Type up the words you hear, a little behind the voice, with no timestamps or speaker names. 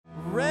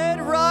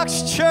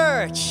Rocks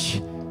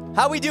Church.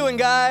 How we doing,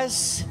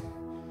 guys?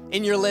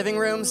 In your living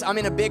rooms? I'm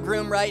in a big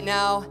room right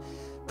now,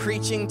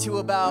 preaching to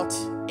about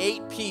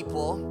 8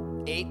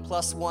 people. 8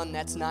 plus 1,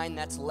 that's 9,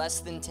 that's less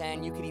than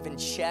 10. You could even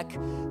check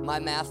my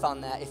math on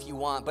that if you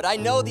want. But I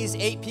know these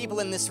 8 people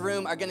in this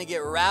room are gonna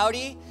get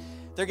rowdy.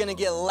 They're gonna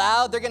get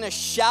loud. They're gonna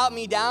shout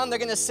me down. They're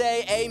gonna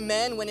say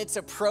amen when it's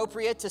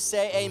appropriate to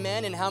say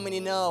amen. And how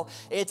many know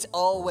it's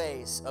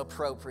always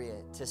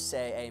appropriate to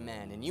say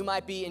amen? And you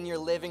might be in your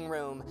living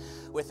room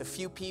with a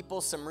few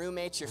people, some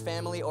roommates, your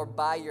family, or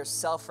by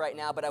yourself right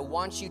now. But I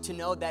want you to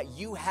know that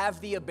you have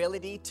the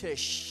ability to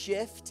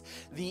shift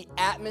the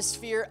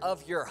atmosphere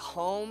of your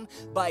home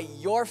by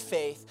your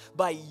faith,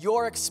 by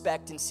your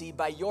expectancy,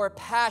 by your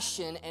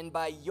passion, and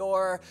by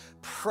your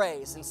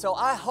praise. And so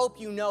I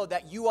hope you know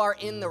that you are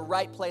in the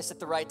right place at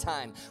the right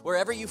time.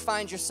 Wherever you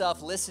find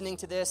yourself listening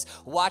to this,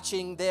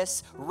 watching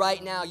this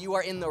right now, you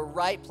are in the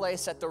right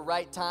place at the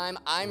right time.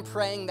 I'm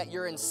praying that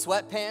you're in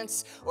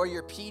sweatpants or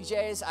your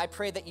PJs. I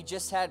pray that you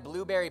just had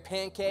blueberry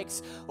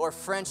pancakes or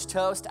French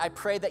toast. I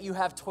pray that you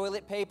have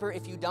toilet paper.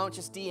 If you don't,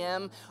 just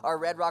DM our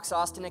Red Rocks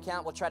Austin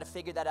account. We'll try to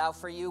figure that out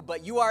for you.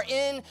 But you are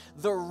in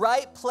the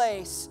right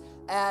place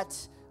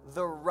at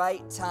the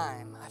right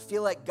time. I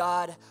feel like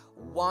God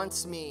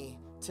wants me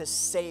to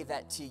say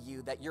that to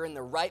you, that you're in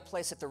the right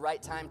place at the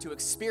right time to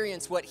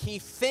experience what he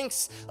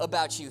thinks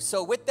about you.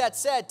 So with that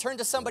said, turn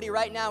to somebody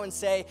right now and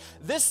say,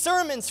 this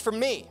sermon's for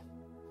me.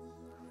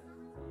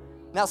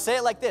 Now say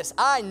it like this: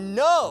 I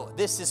know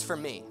this is for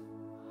me.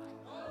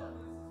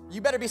 You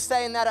better be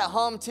saying that at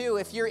home too.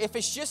 If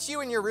it's just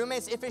you and your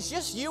roommates, if it's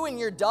just you and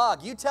your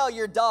dog, you tell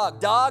your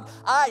dog,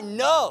 I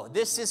know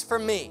this is for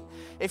me.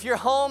 If you're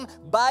home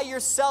by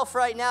yourself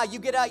right now, you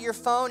get out your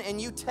phone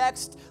and you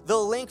text the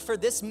link for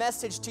this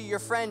message to your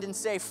friend and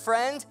say,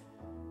 friend,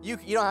 you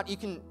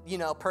can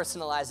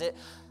personalize it.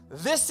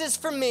 This is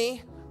for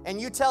me, and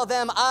you tell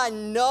them, I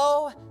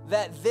know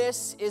that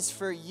this is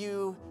for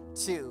you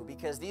too,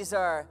 because these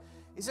are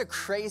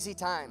crazy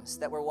times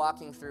that we're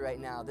walking through right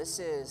now.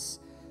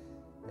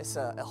 It's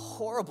a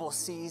horrible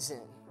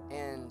season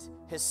and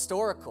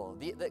historical.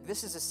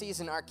 This is a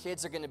season our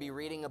kids are going to be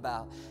reading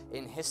about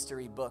in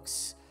history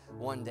books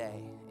one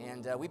day.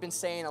 And we've been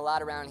saying a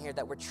lot around here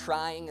that we're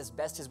trying as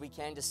best as we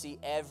can to see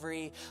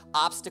every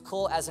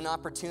obstacle as an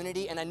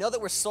opportunity. And I know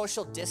that we're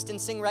social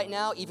distancing right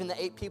now. Even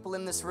the 8 people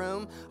in this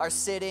room are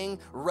sitting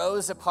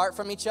rows apart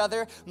from each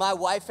other. My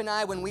wife and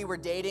I, when we were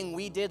dating,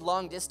 we did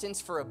long distance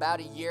for about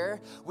a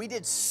year. We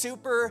did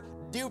super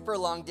duper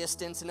long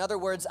distance. In other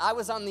words, I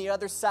was on the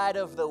other side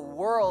of the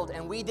world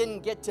and we didn't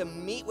get to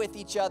meet with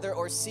each other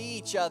or see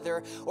each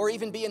other or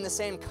even be in the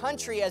same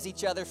country as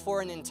each other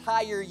for an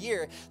entire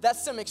year.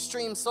 That's some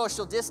extreme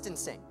social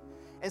distancing.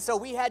 And so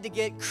we had to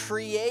get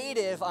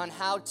creative on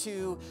how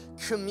to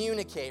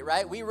communicate,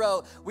 right? We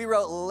wrote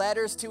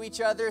letters to each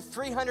other,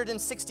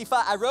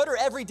 365. I wrote her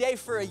every day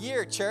for a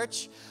year,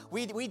 church.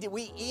 We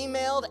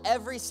emailed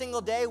every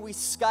single day. We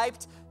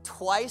Skyped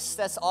twice.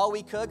 That's all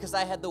we could because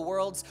I had the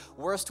world's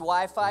worst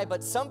Wi-Fi.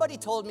 But somebody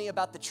told me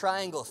about the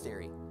triangle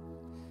theory.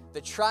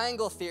 The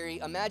triangle theory,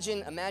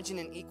 imagine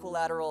an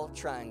equilateral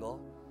triangle,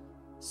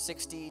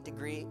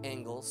 60-degree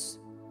angles,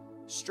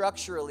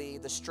 structurally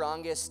the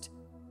strongest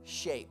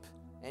shape.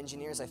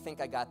 Engineers, I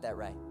think I got that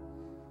right.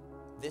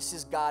 This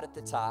is God at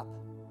the top.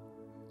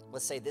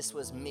 Let's say this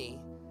was me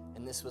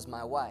and this was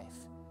my wife.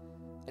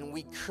 And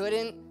we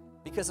couldn't,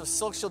 because of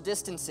social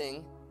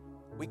distancing,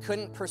 we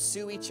couldn't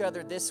pursue each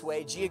other this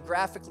way.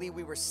 Geographically,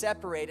 we were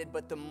separated,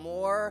 but the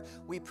more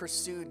we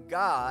pursued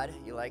God,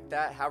 you like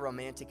that? How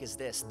romantic is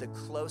this? The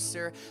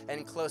closer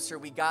and closer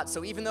we got.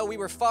 So even though we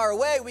were far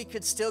away, we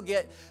could still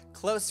get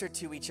closer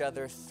to each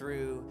other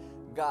through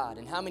God.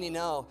 And how many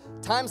know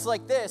times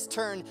like this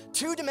turn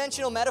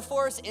 2-dimensional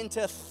metaphors into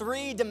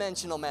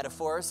 3-dimensional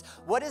metaphors?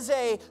 What is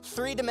a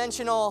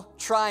 3-dimensional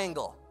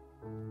triangle?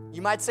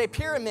 You might say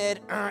pyramid.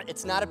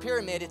 It's not a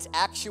pyramid. It's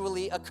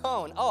actually a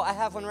cone. Oh, I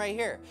have one right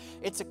here.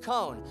 It's a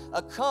cone.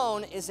 A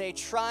cone is a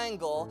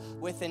triangle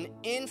with an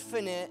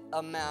infinite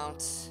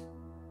amount.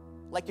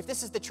 Like if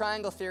this is the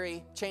triangle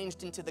theory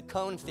changed into the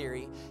cone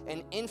theory,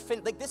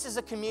 this is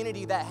a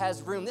community that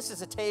has room. This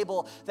is a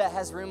table that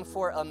has room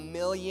for 1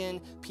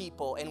 million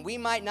people. And we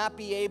might not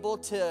be able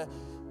to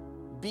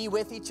be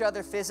with each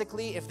other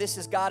physically. If this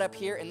is God up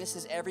here and this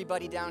is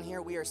everybody down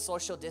here, we are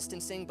social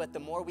distancing, but the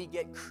more we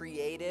get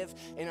creative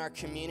in our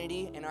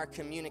community, in our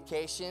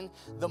communication,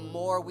 the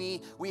more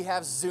we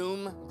have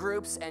Zoom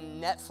groups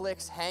and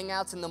Netflix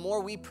hangouts, and the more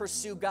we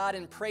pursue God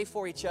and pray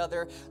for each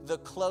other, the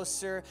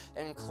closer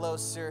and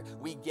closer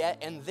we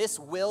get. And this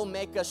will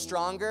make us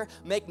stronger.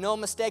 Make no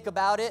mistake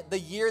about it. The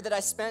year that I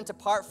spent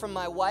apart from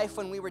my wife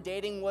when we were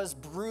dating was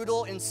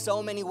brutal in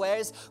so many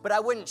ways, but I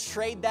wouldn't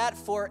trade that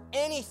for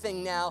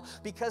anything now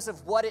because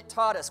of what it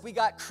taught us. We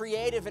got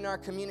creative in our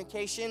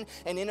communication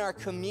and in our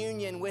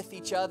communion with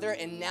each other,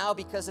 and now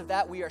because of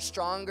that, we are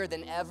stronger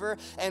than ever.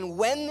 And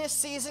when this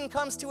season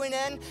comes to an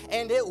end,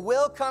 and it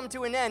will come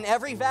to an end,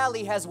 every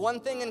valley has one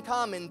thing in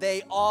common: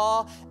 they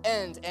all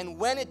end. And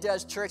when it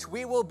does, church,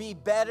 we will be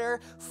better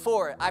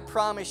for it. I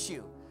promise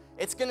you.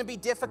 It's going to be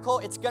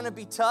difficult. It's going to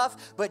be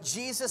tough, but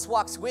Jesus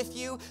walks with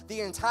you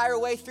the entire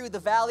way through the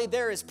valley.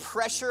 There is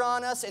pressure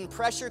on us, and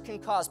pressure can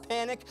cause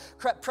panic.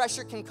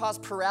 Pressure can cause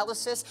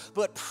paralysis,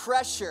 but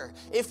pressure,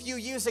 if you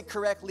use it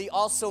correctly,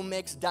 also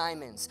makes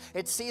diamonds.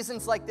 It's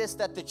seasons like this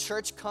that the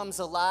church comes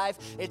alive.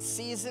 It's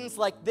seasons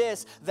like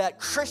this that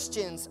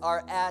Christians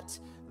are at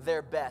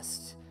their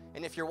best.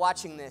 And if you're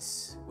watching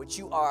this, which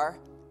you are,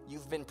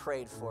 you've been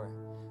prayed for,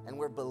 and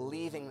we're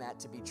believing that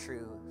to be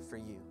true for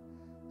you.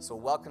 So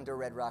welcome to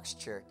Red Rocks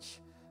Church.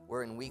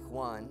 We're in week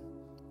 1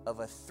 of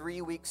a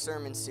 3-week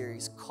sermon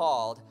series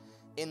called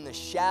In the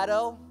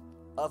Shadow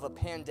of a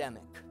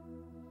Pandemic.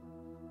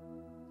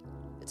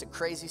 It's a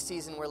crazy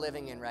season we're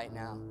living in right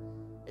now.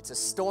 It's a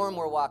storm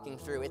we're walking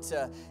through. It's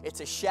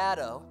a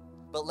shadow,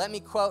 but let me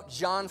quote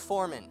Jon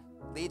Foreman,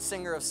 lead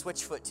singer of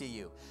Switchfoot, to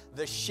you.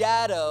 The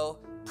shadow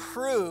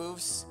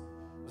proves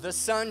the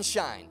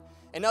sunshine.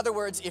 In other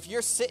words, if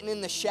you're sitting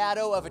in the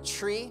shadow of a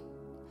tree,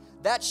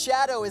 that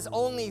shadow is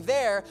only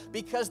there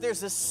because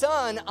there's a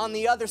sun on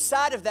the other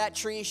side of that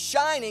tree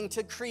shining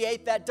to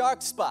create that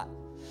dark spot.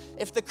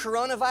 If the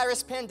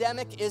coronavirus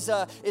pandemic is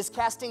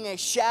casting a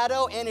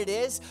shadow, and it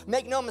is,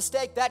 make no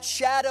mistake, that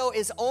shadow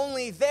is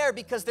only there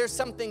because there's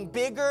something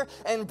bigger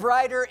and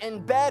brighter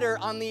and better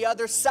on the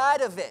other side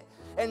of it.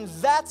 And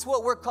that's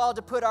what we're called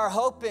to put our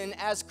hope in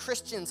as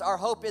Christians. Our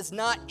hope is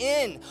not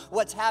in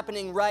what's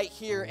happening right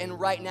here and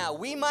right now.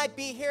 We might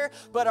be here,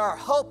 but our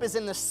hope is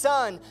in the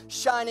sun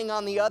shining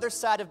on the other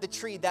side of the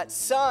tree. That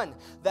sun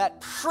that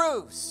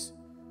proves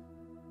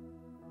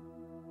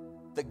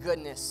the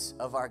goodness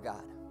of our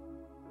God.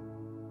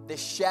 The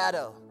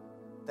shadow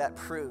that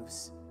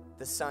proves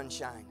the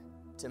sunshine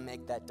to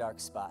make that dark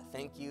spot.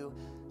 Thank you,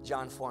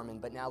 Jon Foreman.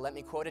 But now let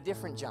me quote a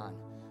different John.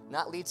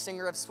 Not lead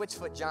singer of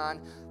Switchfoot John,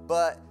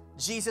 but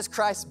Jesus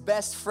Christ's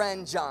best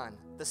friend John,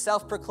 the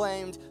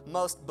self-proclaimed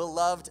most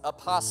beloved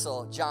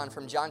apostle John,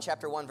 from John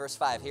chapter 1 verse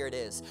 5. Here it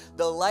is.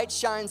 The light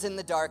shines in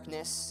the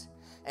darkness,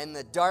 and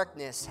the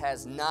darkness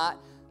has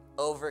not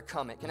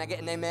overcome it. Can I get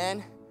an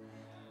amen?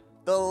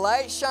 The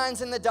light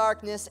shines in the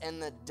darkness,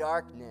 and the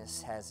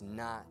darkness has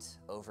not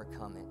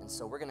overcome it. And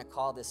so we're going to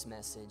call this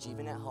message,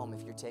 even at home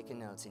if you're taking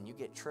notes, and you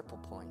get triple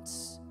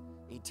points,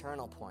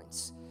 eternal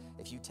points,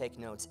 if you take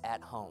notes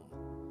at home.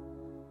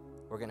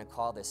 We're going to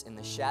call this, in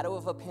the shadow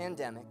of a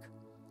pandemic,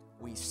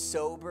 we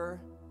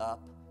sober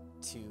up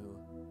to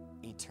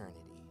eternity.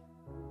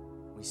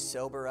 We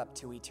sober up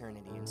to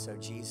eternity. And so,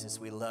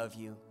 Jesus, we love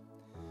you.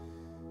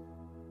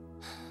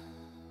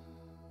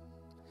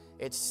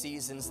 It's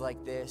seasons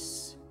like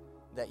this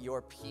that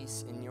your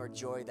peace and your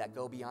joy that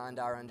go beyond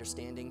our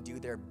understanding do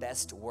their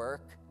best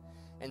work.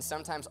 And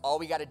sometimes all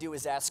we got to do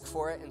is ask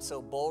for it. And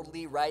so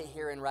boldly, right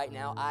here and right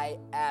now, I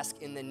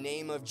ask in the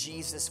name of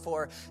Jesus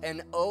for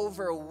an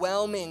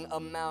overwhelming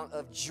amount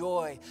of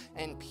joy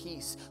and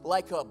peace,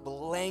 like a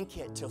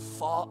blanket to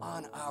fall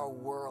on our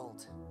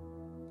world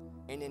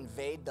and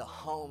invade the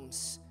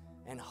homes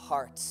and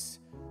hearts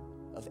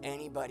of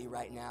anybody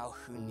right now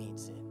who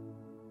needs it.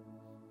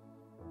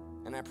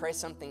 And I pray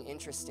something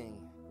interesting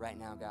right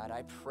now, God.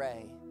 I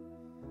pray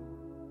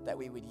that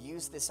we would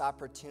use this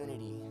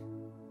opportunity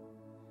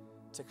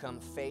to come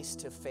face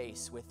to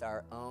face with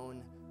our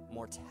own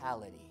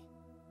mortality,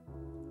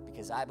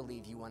 because I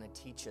believe you want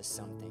to teach us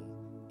something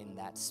in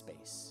that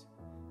space.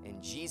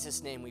 In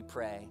Jesus' name we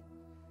pray,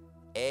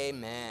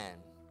 amen.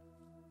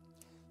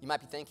 You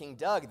might be thinking,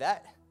 Doug,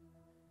 that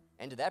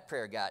end of that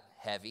prayer got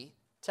heavy.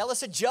 Tell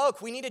us a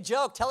joke. We need a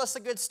joke. Tell us a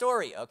good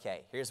story.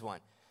 Okay, here's one.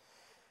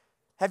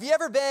 Have you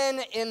ever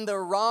been in the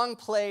wrong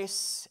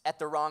place at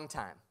the wrong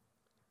time?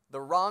 The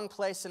wrong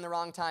place in the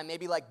wrong time,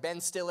 maybe like Ben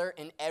Stiller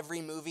in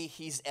every movie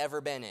he's ever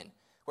been in,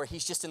 where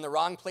he's just in the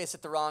wrong place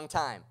at the wrong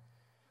time.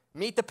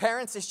 Meet the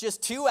Parents is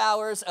just 2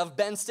 hours of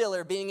Ben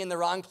Stiller being in the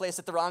wrong place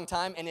at the wrong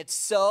time, and it's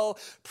so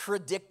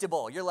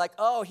predictable. You're like,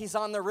 oh, he's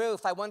on the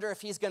roof. I wonder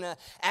if he's going to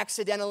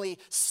accidentally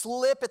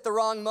slip at the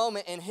wrong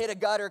moment and hit a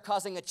gutter,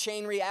 causing a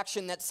chain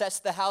reaction that sets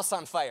the house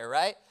on fire,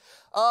 right?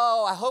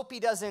 Oh, I hope he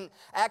doesn't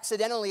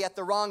accidentally at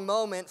the wrong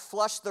moment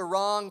flush the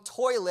wrong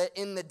toilet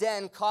in the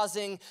den,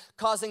 causing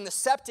the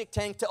septic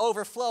tank to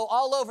overflow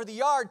all over the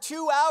yard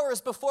 2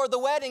 hours before the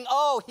wedding.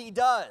 Oh, he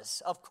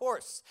does. Of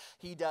course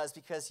he does,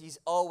 because he's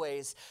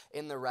always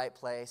in the right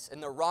place,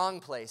 in the wrong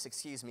place,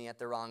 at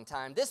the wrong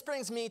time. This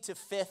brings me to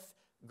fifth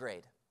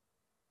grade.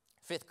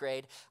 Fifth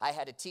grade, I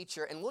had a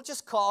teacher, and we'll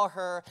just call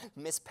her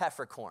Miss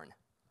Peppercorn.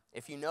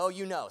 If you know,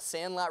 you know.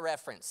 Sandlot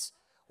reference.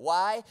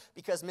 Why?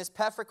 Because Miss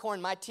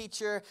Peppercorn, my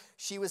teacher,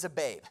 she was a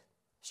babe.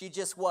 She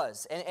just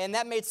was. And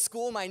that made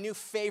school my new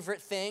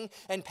favorite thing.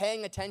 And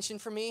paying attention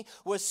for me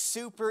was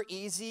super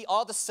easy.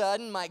 All of a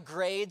sudden, my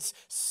grades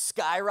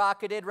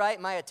skyrocketed,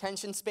 right? My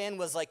attention span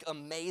was like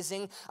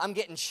amazing. I'm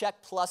getting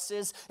check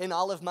pluses in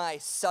all of my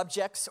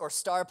subjects, or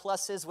star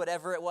pluses,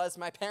 whatever it was.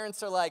 My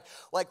parents are like,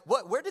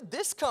 what? Where did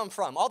this come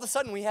from? All of a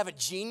sudden, we have a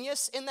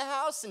genius in the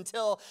house,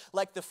 until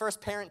like the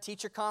first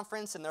parent-teacher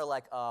conference, and they're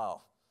like,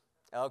 oh.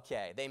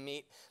 Okay, they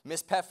meet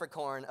Miss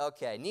Peppercorn.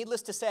 Okay,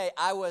 needless to say,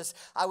 I was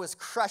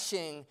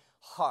crushing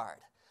hard.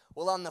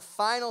 Well, on the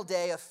final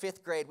day of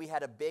 5th grade, we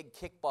had a big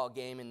kickball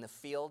game in the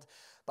field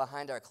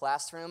behind our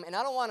classroom. And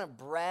I don't want to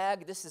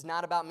brag. This is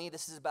not about me.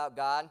 This is about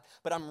God.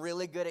 But I'm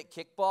really good at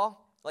kickball.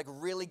 Like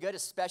really good,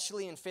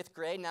 especially in 5th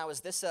grade. Now,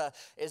 is this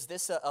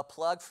a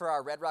plug for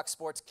our Red Rock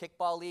Sports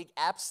Kickball League?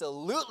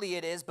 Absolutely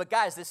it is. But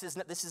guys, this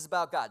is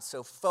about God.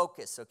 So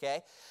focus,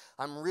 okay?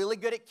 I'm really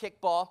good at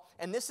kickball,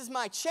 and this is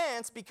my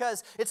chance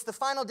because it's the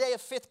final day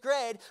of 5th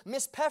grade.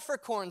 Miss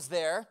Peppercorn's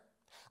there.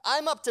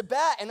 I'm up to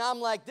bat, and I'm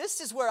like, this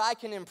is where I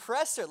can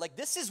impress her. Like,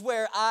 this is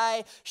where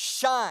I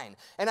shine.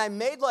 And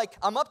I'm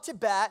up to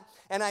bat,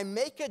 and I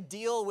make a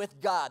deal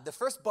with God. The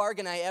first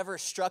bargain I ever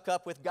struck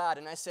up with God.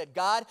 And I said,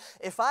 God,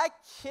 if I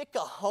kick a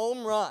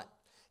home run,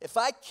 if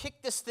I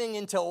kick this thing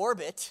into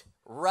orbit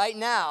right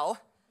now,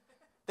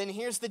 then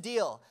here's the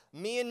deal.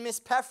 Me and Miss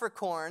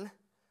Peppercorn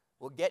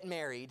will get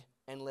married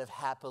and live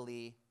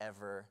happily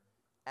ever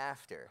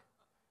after.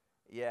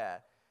 Yeah.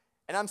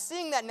 And I'm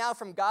seeing that now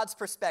from God's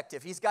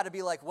perspective. He's got to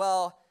be like,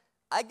 well,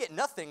 I get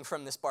nothing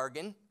from this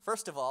bargain,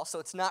 first of all, so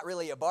it's not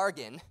really a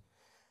bargain.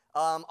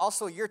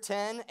 Also, you're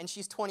 10 and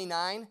she's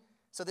 29,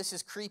 so this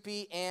is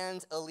creepy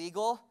and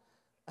illegal.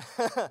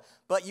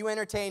 But you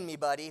entertain me,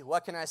 buddy.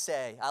 What can I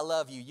say? I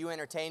love you. You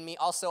entertain me.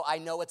 Also, I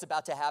know what's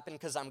about to happen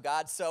because I'm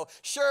God, so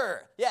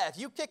sure. Yeah, if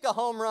you kick a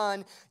home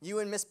run, you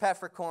and Miss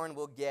Peppercorn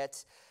will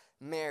get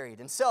married.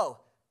 And so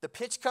the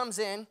pitch comes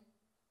in.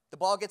 The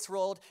ball gets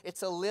rolled.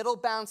 It's a little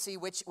bouncy,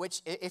 which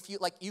if you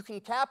like, you can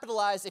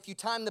capitalize if you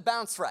time the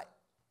bounce right.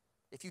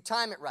 If you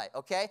time it right,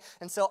 okay?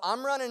 And so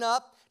I'm running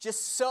up,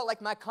 just so, like,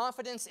 my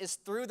confidence is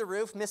through the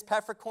roof. Miss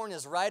Peppercorn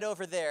is right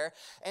over there.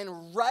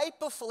 And right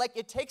before, like,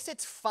 it takes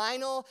its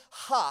final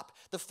hop,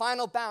 the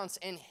final bounce,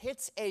 and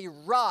hits a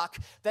rock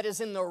that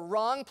is in the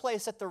wrong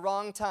place at the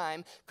wrong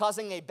time,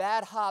 causing a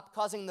bad hop,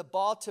 causing the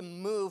ball to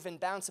move and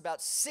bounce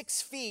about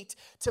 6 feet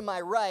to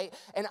my right.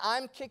 And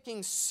I'm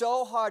kicking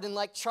so hard, and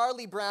like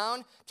Charlie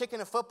Brown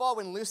kicking a football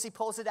when Lucy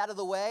pulls it out of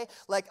the way,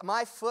 like,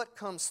 my foot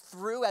comes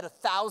through at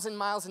 1,000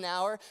 miles an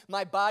hour.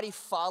 My body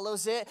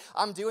follows it.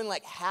 I'm doing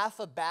like half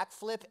a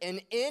backflip,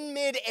 and in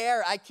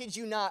midair, I kid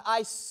you not,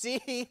 I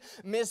see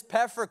Miss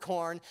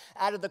Peppercorn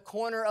out of the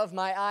corner of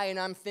my eye, and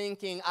I'm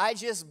thinking, I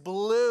just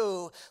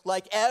blew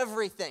like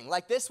everything.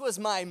 Like, this was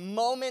my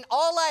moment.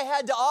 All I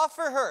had to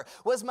offer her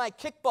was my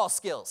kickball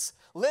skills.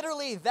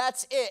 Literally,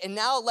 that's it. And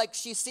now, like,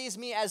 she sees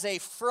me as a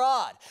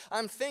fraud.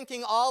 I'm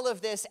thinking all of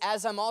this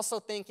as I'm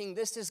also thinking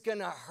this is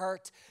gonna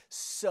hurt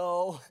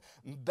so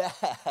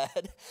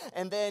bad.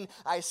 And then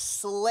I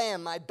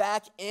slam my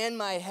back and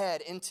my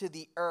head into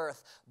the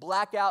earth,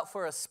 black out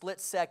for a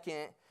split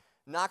second,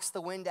 knocks the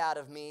wind out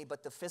of me,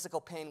 but the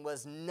physical pain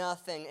was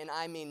nothing, and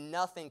I mean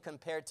nothing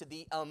compared to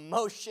the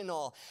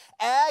emotional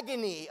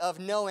agony of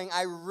knowing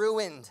I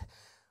ruined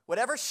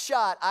whatever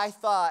shot I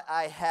thought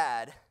I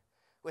had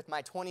with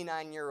my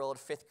 29-year-old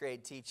 5th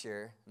grade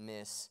teacher,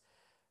 Miss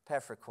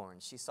Peppercorn.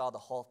 She saw the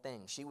whole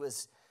thing. She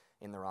was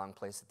in the wrong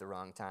place at the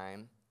wrong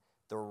time.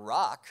 The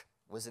rock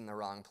was in the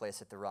wrong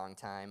place at the wrong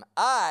time.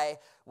 I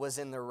was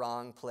in the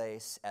wrong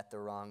place at the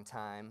wrong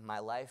time. My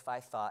life, I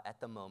thought, at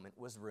the moment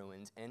was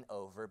ruined and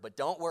over. But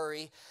don't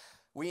worry.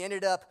 We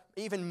ended up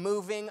even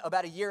moving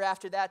about a year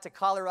after that to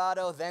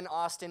Colorado, then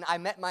Austin. I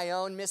met my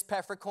own Miss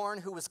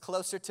Peppercorn, who was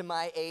closer to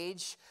my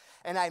age,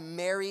 and I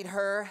married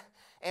her.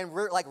 And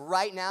we're like,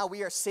 right now,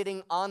 we are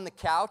sitting on the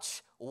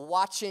couch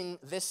watching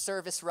this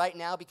service right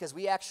now because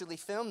we actually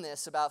filmed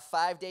this about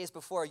 5 days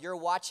before. You're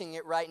watching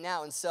it right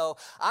now. And so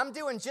I'm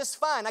doing just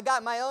fine. I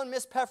got my own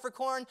Miss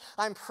Peppercorn.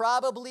 I'm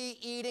probably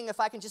eating, if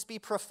I can just be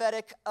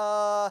prophetic,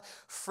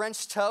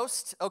 French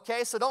toast.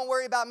 Okay, so don't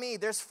worry about me.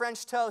 There's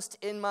French toast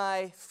in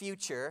my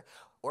future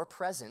or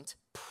present.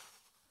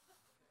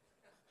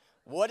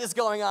 What is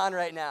going on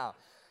right now?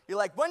 You're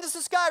like, when does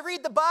this guy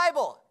read the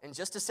Bible? In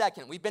just a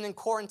second. We've been in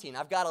quarantine.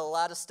 I've got a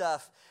lot of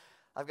stuff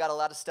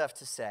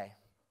to say.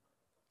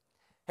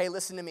 Hey,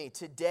 listen to me.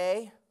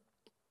 Today,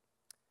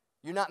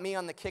 you're not me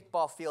on the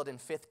kickball field in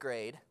 5th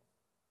grade.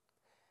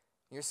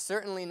 You're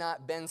certainly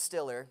not Ben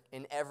Stiller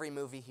in every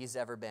movie he's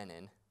ever been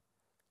in.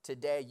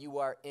 Today, you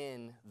are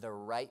in the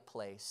right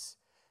place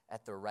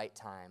at the right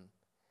time.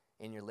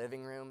 In your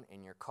living room,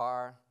 in your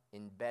car,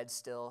 in bed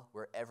still,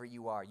 wherever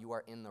you are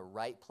in the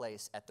right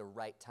place at the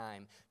right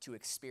time to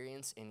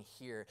experience and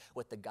hear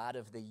what the God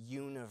of the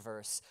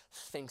universe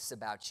thinks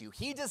about you.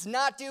 He does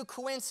not do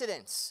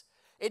coincidence.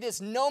 It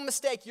is no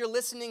mistake you're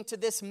listening to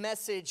this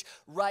message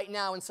right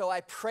now, and so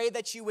I pray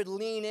that you would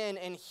lean in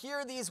and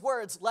hear these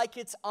words like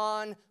it's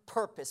on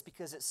purpose,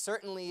 because it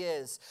certainly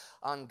is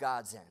on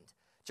God's end.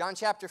 John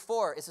chapter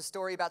 4 is a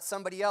story about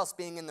somebody else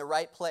being in the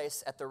right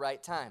place at the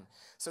right time.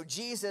 So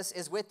Jesus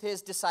is with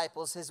his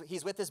disciples,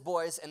 he's with his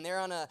boys, and they're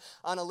on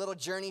a little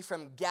journey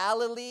from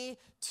Galilee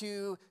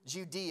to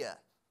Judea.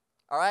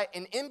 All right,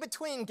 and in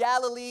between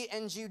Galilee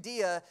and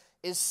Judea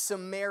is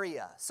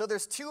Samaria. So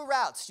there's 2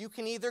 routes. You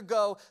can either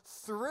go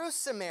through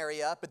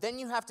Samaria, but then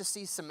you have to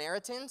see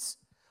Samaritans,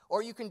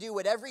 Or you can do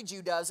what every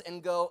Jew does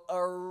and go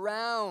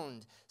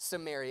around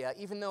Samaria,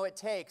 even though it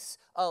takes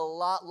a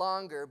lot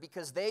longer,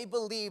 because they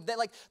believe that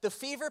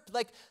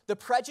the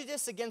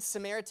prejudice against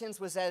Samaritans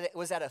was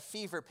at a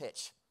fever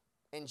pitch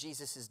in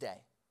Jesus' day,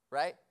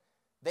 right?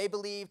 They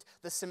believed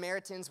the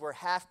Samaritans were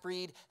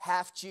half-breed,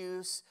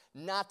 half-Jews,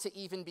 not to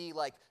even be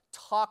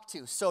talked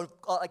to. So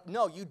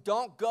no, you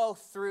don't go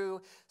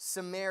through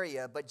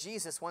Samaria. But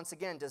Jesus, once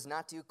again, does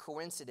not do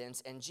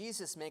coincidence, and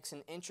Jesus makes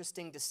an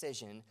interesting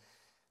decision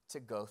to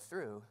go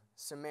through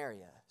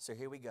Samaria. So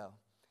here we go.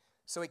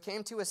 So he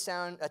came to a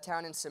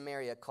town in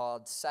Samaria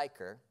called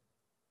Sychar.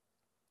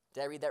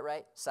 Did I read that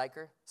right?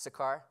 Sychar?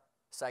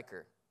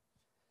 Sychar.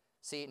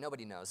 See,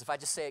 nobody knows. If I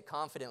just say it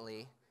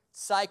confidently,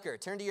 Sychar.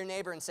 Turn to your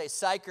neighbor and say,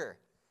 Sychar.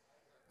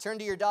 Turn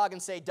to your dog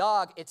and say,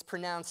 dog. It's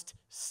pronounced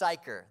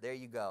Sychar. There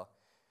you go.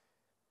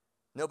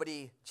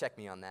 Nobody check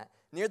me on that.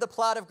 Near the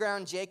plot of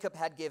ground Jacob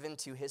had given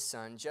to his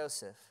son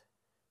Joseph.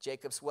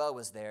 Jacob's well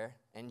was there,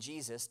 and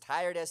Jesus,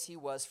 tired as he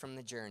was from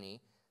the journey,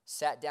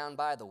 sat down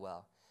by the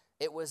well.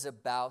 It was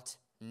about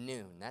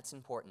noon. That's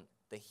important.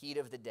 The heat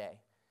of the day.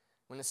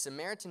 When a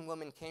Samaritan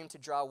woman came to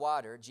draw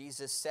water,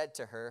 Jesus said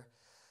to her,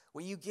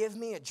 will you give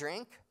me a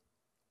drink?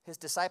 His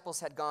disciples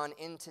had gone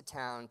into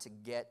town to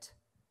get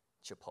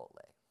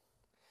Chipotle.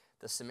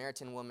 The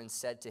Samaritan woman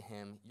said to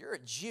him, you're a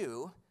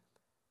Jew,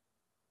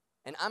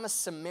 and I'm a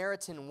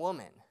Samaritan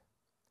woman.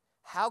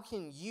 How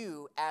can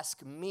you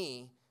ask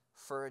me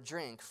for a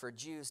drink? For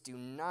Jews do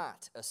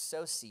not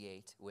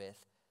associate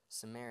with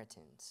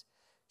Samaritans.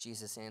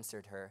 Jesus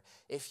answered her,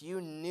 if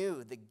you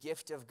knew the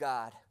gift of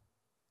God,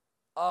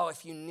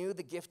 if you knew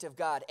the gift of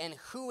God and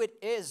who it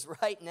is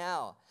right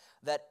now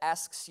that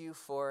asks you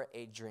for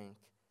a drink,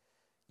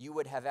 you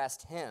would have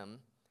asked him,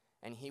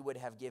 and he would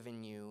have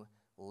given you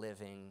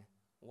living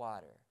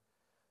water.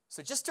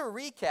 So just to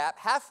recap,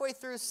 halfway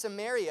through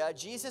Samaria,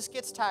 Jesus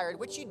gets tired,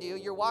 which you do.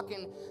 You're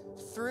walking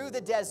through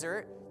the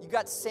desert. You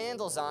got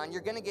sandals on.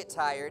 You're going to get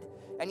tired.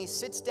 And he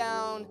sits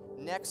down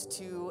next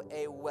to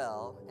a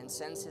well and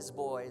sends his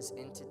boys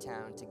into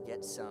town to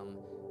get some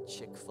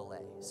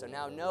Chick-fil-A. So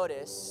now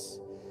notice,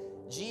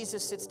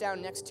 Jesus sits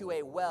down next to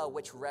a well,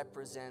 which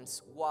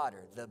represents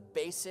water, the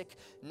basic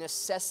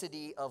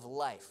necessity of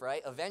life,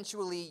 right?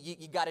 Eventually,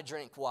 you got to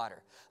drink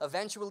water.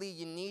 Eventually,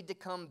 you need to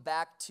come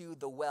back to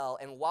the well.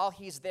 And while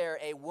he's there,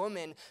 a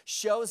woman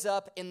shows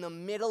up in the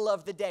middle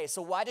of the day.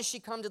 So why does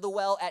she come to the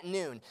well at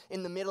noon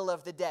in the middle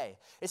of the day?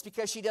 It's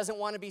because she doesn't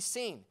want to be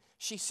seen.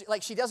 She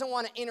doesn't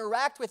want to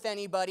interact with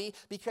anybody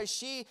because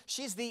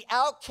she's the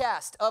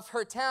outcast of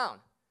her town.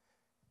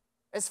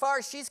 As far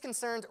as she's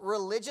concerned,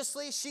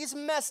 religiously, she's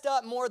messed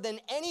up more than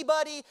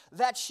anybody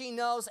that she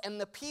knows, and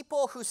the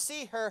people who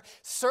see her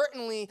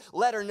certainly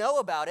let her know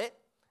about it.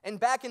 And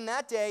back in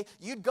that day,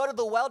 you'd go to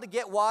the well to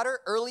get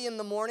water early in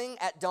the morning,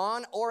 at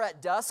dawn, or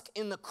at dusk,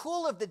 in the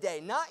cool of the day,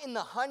 not in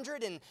the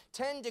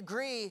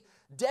 110-degree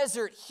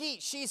desert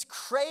heat. She's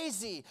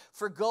crazy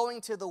for going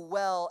to the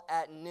well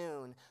at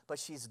noon, but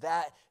she's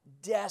that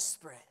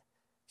desperate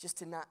just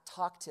to not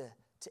talk to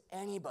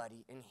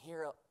anybody and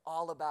hear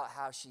all about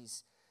how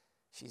she's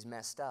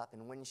messed up.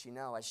 And wouldn't you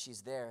know, as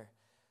she's there,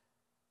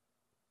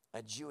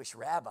 a Jewish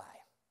rabbi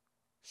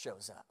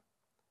shows up.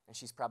 And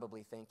she's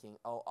probably thinking,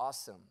 oh,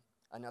 awesome,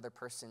 another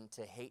person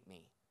to hate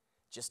me.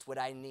 Just what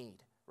I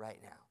need right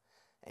now.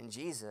 And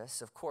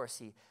Jesus, of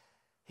course,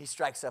 he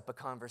strikes up a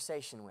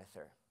conversation with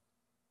her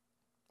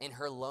in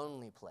her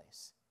lonely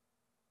place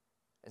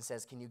and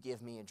says, can you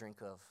give me a drink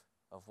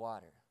of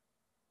water?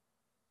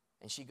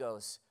 And she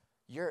goes,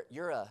 you're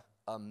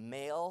a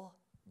male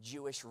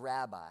Jewish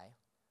rabbi.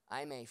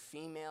 I'm a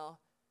female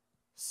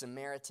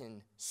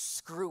Samaritan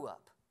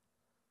screw-up.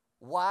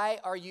 Why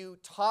are you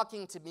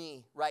talking to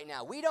me right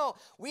now? We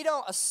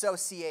don't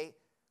associate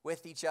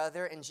with each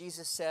other. And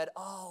Jesus said,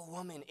 oh,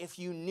 woman, if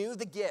you knew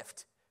the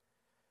gift.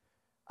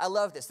 I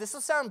love this. This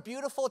will sound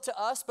beautiful to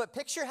us, but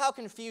picture how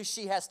confused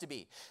she has to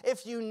be.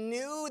 If you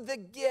knew the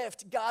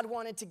gift God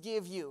wanted to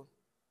give you,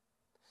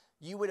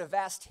 you would have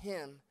asked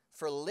him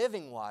for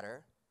living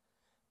water,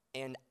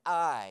 and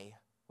I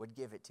would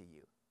give it to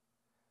you.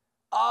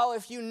 Oh,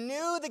 if you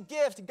knew the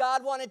gift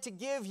God wanted to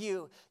give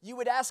you, you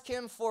would ask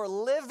him for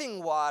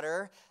living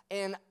water,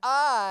 and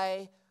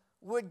I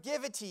would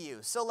give it to you.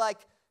 So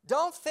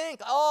don't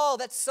think, oh,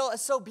 that's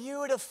so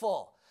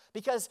beautiful.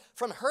 Because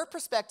from her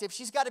perspective,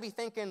 she's got to be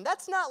thinking,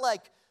 that's not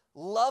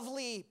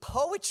lovely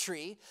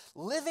poetry.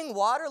 Living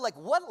water,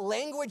 what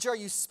language are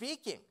you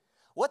speaking?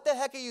 What the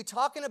heck are you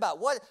talking about?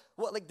 What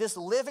this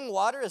living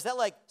water, is that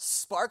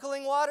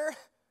sparkling water?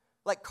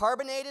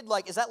 Carbonated?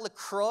 Is that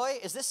LaCroix?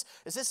 Is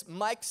this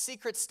Mike's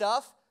secret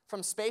stuff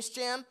from Space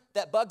Jam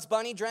that Bugs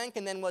Bunny drank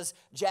and then was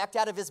jacked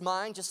out of his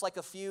mind just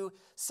a few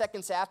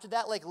seconds after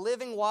that?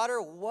 Living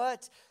water?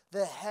 What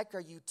the heck are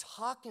you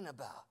talking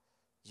about,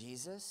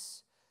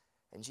 Jesus?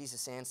 And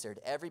Jesus answered,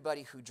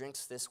 everybody who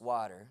drinks this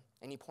water,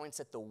 and he points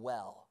at the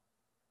well.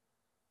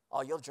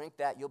 Oh, you'll drink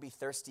that, you'll be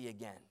thirsty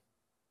again.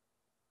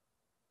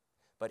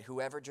 But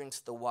whoever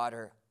drinks the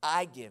water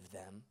I give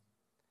them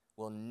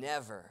will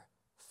never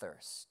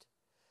thirst.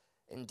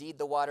 Indeed,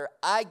 the water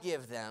I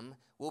give them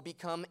will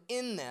become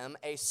in them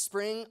a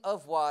spring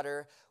of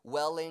water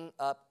welling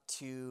up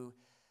to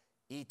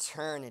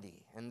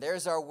eternity. And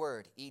there's our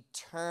word,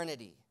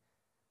 eternity.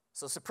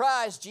 So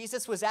surprise,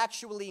 Jesus was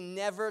actually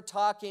never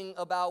talking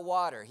about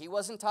water. He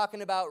wasn't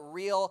talking about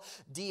real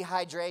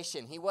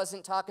dehydration. He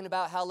wasn't talking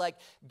about how like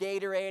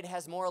Gatorade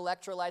has more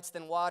electrolytes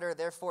than water,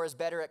 therefore is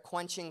better at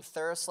quenching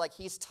thirst. Like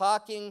he's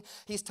talking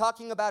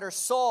about her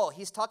soul.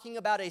 He's talking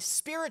about a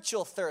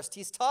spiritual thirst.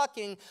 He's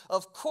talking,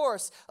 of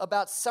course,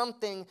 about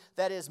something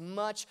that is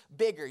much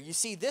bigger. You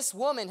see, this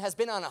woman has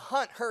been on a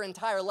hunt her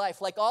entire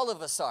life, like all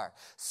of us are,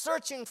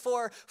 searching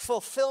for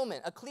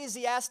fulfillment.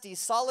 Ecclesiastes,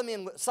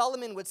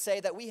 Solomon would say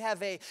that we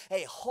have a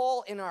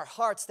hole in our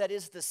hearts that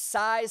is the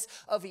size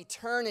of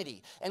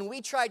eternity. And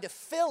we try to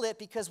fill it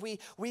because we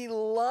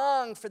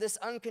long for this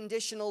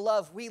unconditional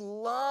love. We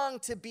long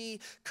to be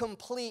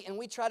complete. And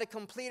we try to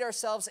complete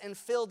ourselves and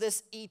fill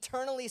this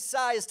eternally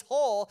sized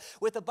hole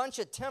with a bunch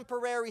of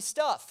temporary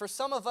stuff. For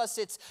some of us,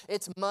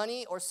 it's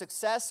money or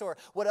success or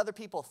what other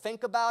people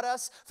think about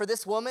us. For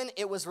this woman,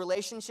 it was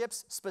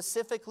relationships,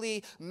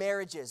 specifically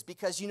marriages.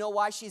 Because you know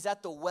why she's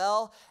at the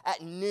well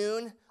at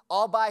noon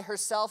all by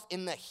herself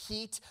in the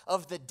heat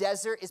of the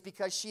desert is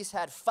because she's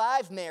had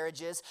 5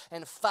 marriages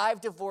and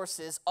 5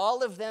 divorces.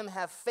 All of them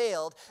have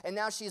failed, and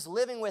now she's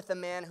living with a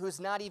man who's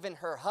not even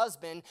her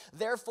husband.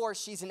 Therefore,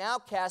 she's an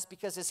outcast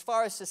because as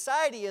far as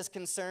society is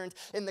concerned,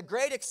 in the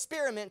great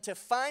experiment to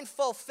find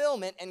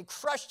fulfillment and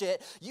crush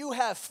it, you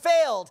have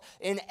failed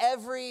in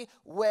every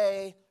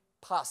way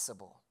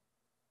possible.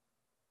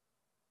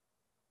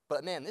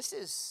 But man,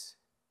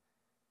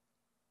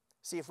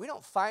 see, if we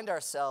don't find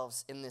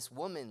ourselves in this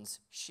woman's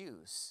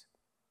shoes,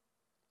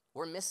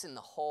 we're missing the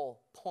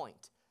whole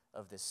point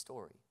of this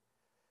story.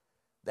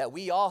 That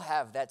we all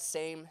have that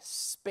same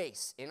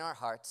space in our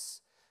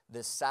hearts,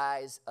 the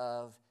size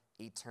of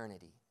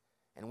eternity.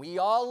 And we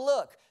all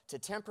look to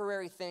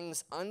temporary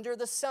things under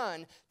the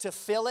sun to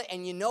fill it,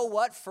 and you know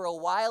what? For a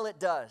while it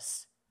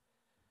does.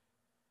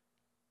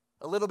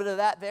 A little bit of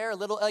that there, a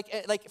little,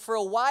 like for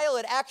a while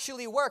it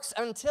actually works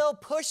until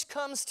push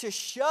comes to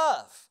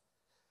shove.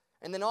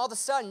 And then all of a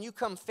sudden, you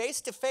come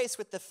face to face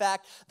with the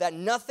fact that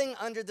nothing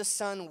under the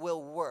sun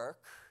will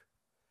work.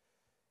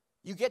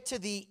 You get to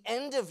the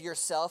end of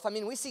yourself. I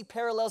mean, we see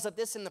parallels of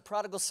this in the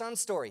prodigal son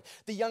story.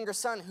 The younger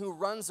son who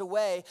runs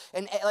away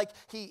and like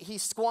he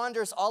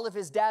squanders all of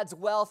his dad's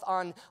wealth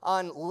on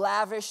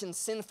lavish and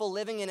sinful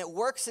living, and it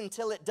works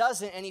until it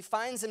doesn't, and he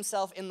finds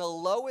himself in the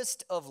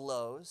lowest of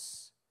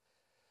lows,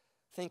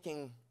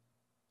 thinking,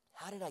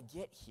 how did I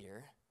get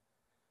here?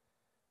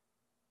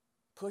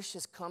 Push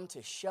has come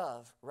to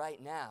shove right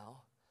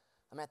now.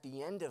 I'm at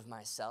the end of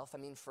myself. I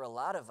mean, for a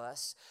lot of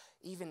us,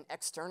 even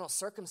external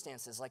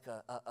circumstances like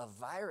a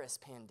virus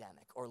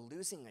pandemic or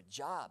losing a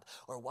job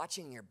or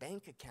watching your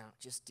bank account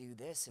just do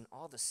this, and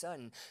all of a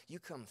sudden you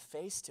come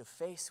face to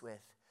face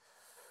with,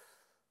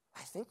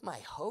 I think my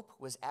hope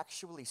was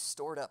actually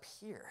stored up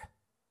here.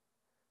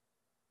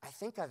 I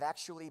think I've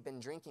actually been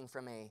drinking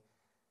from a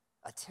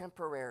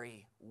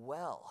temporary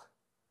well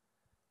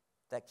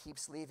that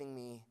keeps leaving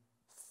me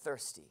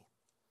thirsty.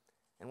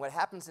 And what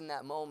happens in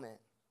that moment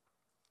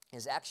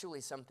is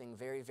actually something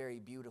very, very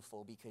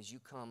beautiful, because you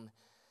come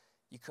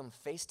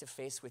face to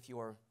face with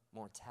your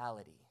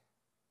mortality.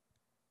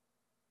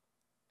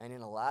 And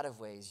in a lot of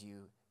ways,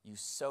 you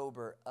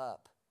sober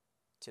up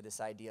to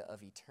this idea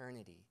of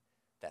eternity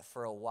that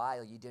for a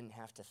while you didn't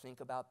have to think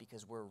about,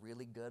 because we're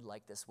really good,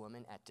 like this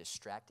woman, at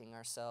distracting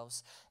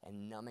ourselves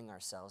and numbing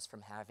ourselves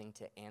from having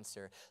to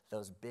answer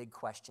those big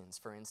questions.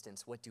 For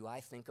instance, what do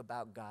I think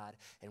about God,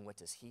 and what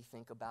does he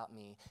think about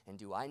me? And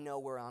do I know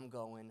where I'm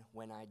going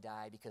when I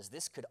die? Because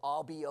this could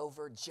all be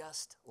over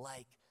just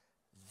like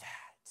that.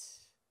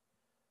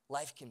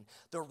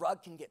 The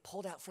rug can get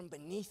pulled out from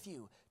beneath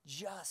you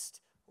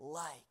just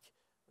like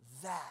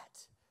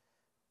that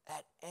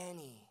at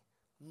any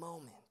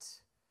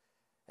moment.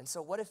 And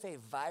so what if a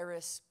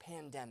virus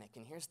pandemic,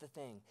 and here's the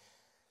thing,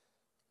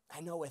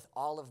 I know with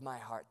all of my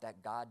heart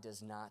that God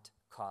does not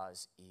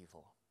cause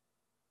evil.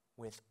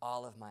 With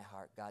all of my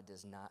heart, God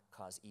does not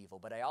cause evil.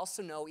 But I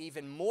also know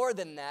even more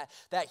than that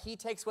he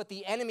takes what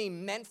the enemy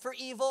meant for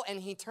evil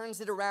and he turns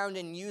it around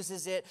and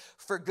uses it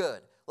for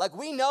good. Like,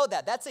 we know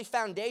that. That's a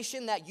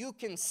foundation that you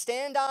can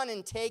stand on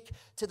and take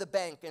to the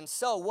bank. And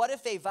so what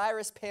if a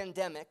virus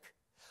pandemic,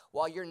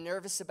 while you're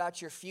nervous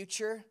about your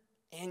future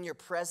and your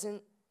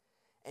present,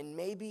 and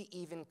maybe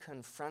even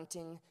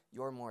confronting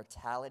your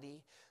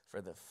mortality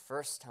for the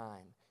first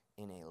time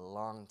in a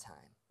long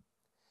time,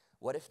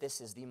 what if this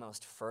is the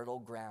most fertile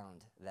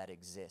ground that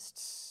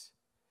exists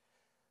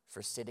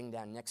for sitting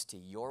down next to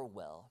your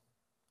well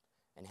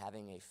and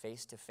having a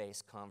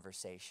face-to-face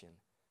conversation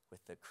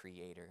with the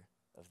creator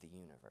of the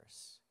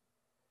universe?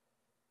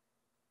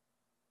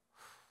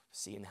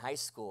 See, in high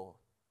school,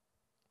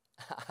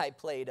 I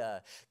played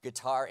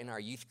guitar in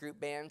our youth group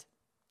band.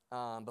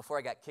 Before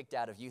I got kicked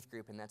out of youth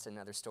group, and that's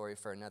another story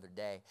for another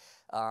day.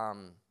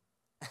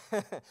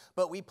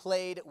 But we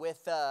played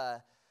with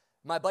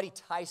my buddy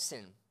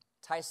Tyson.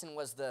 Tyson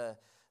was the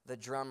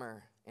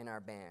drummer in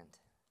our band.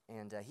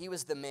 And he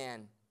was the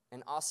man,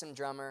 an awesome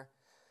drummer,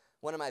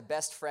 one of my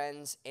best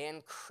friends,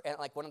 and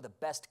like one of the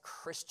best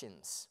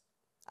Christians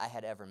I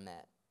had ever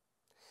met.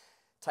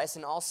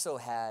 Tyson also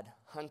had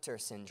Hunter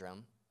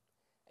syndrome,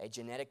 a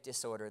genetic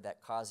disorder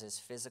that causes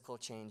physical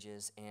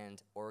changes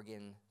and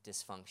organ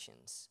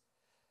dysfunctions.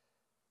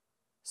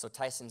 So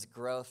Tyson's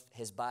growth,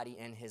 his body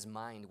and his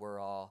mind were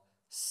all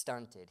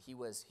stunted. He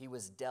was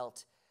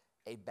dealt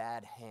a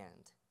bad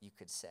hand, you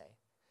could say.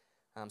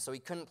 So he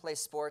couldn't play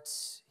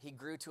sports. He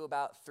grew to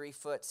about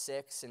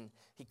 3'6", and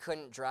he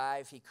couldn't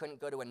drive. He couldn't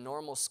go to a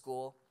normal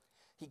school.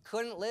 He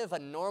couldn't live a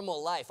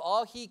normal life.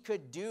 All he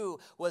could do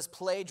was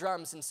play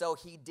drums, and so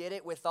he did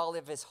it with all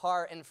of his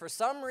heart. And for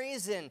some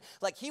reason,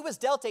 like, he was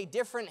dealt a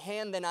different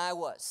hand than I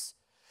was.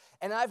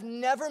 And I've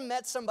never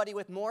met somebody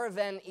with more of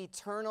an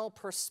eternal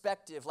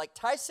perspective. Like,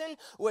 Tyson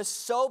was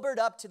sobered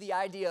up to the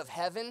idea of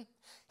heaven.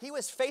 He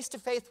was face to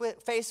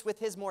face with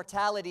his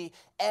mortality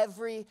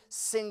every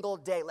single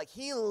day. Like,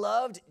 he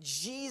loved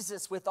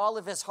Jesus with all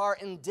of his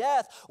heart, and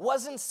death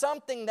wasn't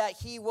something that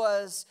he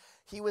was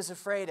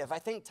afraid of. I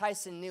think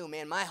Tyson knew,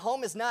 man, my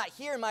home is not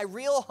here. My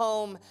real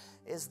home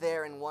is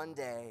there, and one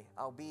day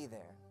I'll be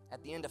there.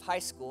 At the end of high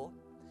school,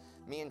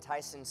 me and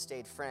Tyson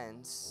stayed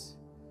friends,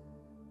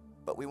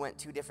 but we went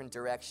two different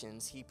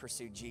directions. He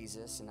pursued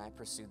Jesus, and I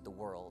pursued the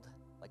world,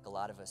 like a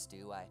lot of us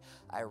do.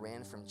 I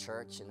ran from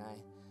church, and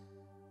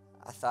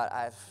I thought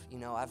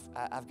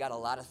I've got a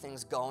lot of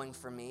things going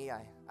for me.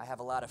 I have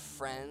a lot of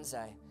friends.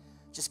 I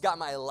just got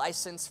my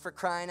license, for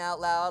crying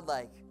out loud.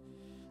 Like,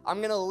 I'm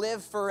going to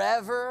live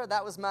forever.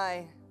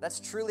 That's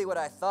truly what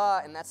I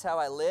thought, and that's how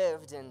I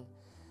lived. And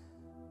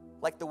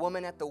like the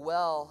woman at the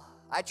well,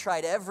 I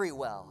tried every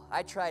well.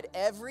 I tried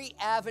every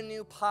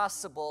avenue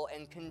possible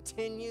and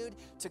continued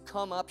to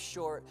come up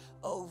short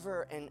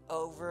over and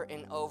over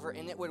and over.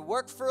 And it would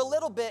work for a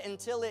little bit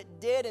until it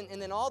didn't.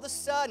 And then all of a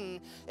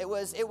sudden, it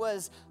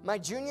was my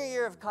junior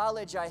year of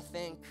college, I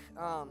think.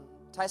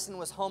 Tyson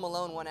was home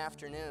alone one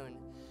afternoon,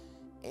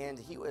 and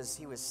he was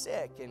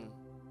sick. And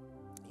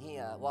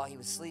while he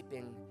was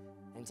sleeping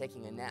and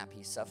taking a nap,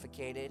 he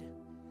suffocated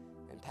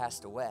and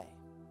passed away.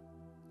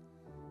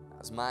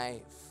 That was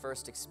my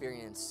first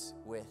experience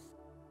with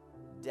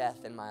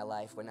death in my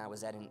life, when I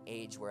was at an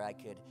age where I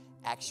could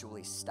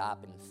actually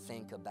stop and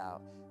think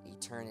about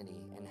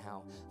eternity and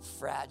how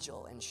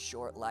fragile and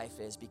short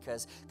life is.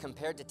 Because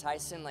compared to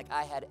Tyson, like,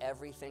 I had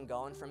everything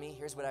going for me.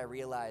 Here's what I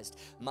realized.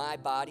 My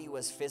body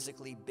was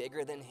physically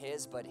bigger than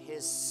his, but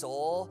his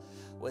soul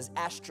was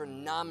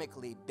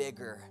astronomically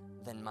bigger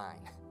than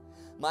mine.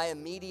 My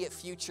immediate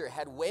future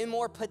had way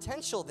more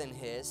potential than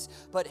his,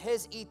 but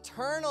his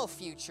eternal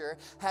future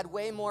had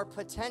way more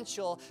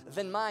potential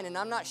than mine. And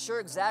I'm not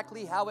sure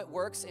exactly how it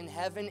works in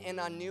heaven and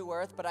on new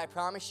earth, but I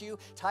promise you,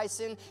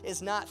 Tyson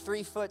is not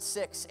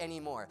 3'6"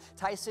 anymore.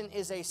 Tyson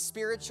is a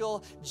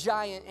spiritual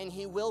giant, and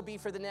he will be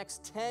for the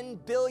next 10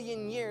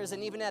 billion years.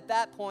 And even at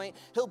that point,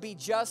 he'll be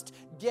just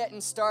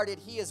getting started.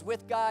 He is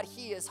with God.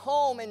 He is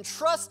home. And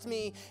trust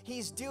me,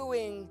 he's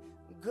doing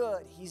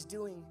good. He's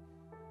doing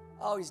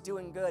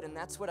good. And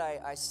that's what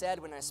I said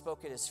when I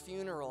spoke at his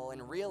funeral,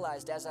 and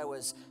realized as I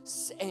was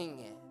saying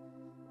it,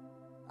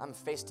 I'm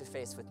face to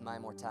face with my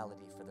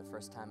mortality for the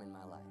first time in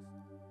my life.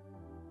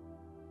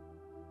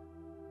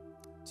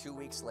 2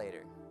 weeks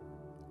later,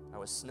 I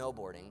was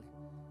snowboarding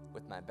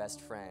with my best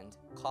friend,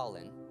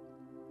 Colin,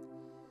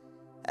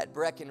 at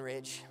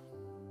Breckenridge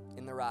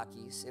in the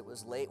Rockies. It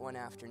was late one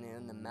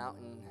afternoon. The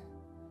mountain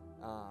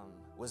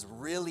was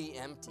really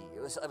empty. It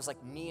was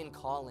like me and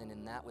Colin,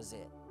 and that was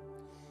it.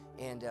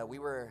 And we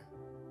were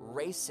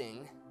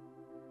racing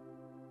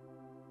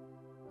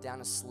down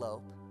a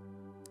slope.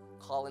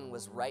 Colin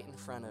was right in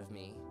front of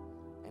me,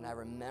 and I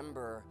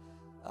remember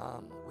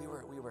we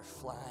were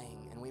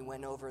flying, and we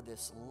went over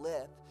this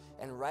lip,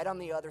 and right on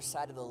the other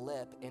side of the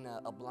lip, in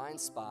a blind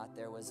spot,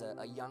 there was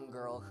a young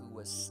girl who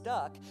was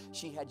stuck.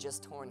 She had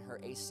just torn her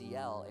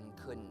ACL and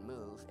couldn't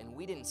move, and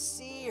we didn't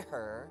see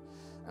her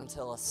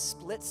until a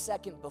split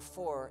second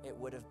before it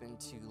would have been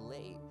too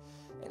late.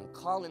 And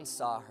Colin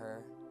saw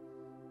her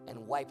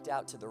and wiped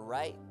out to the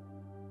right.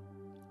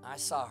 I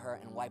saw her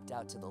and wiped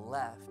out to the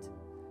left.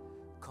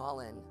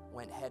 Colin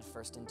went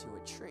headfirst into a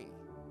tree.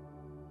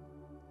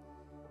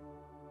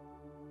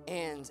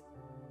 And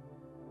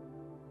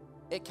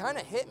it kind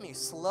of hit me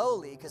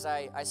slowly, because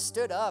I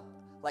stood up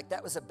like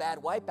that was a bad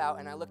wipeout,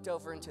 and I looked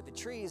over into the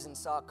trees and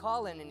saw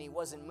Colin, and he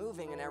wasn't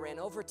moving, and I ran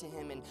over to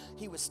him, and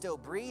he was still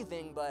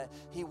breathing, but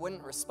he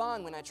wouldn't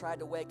respond when I tried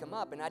to wake him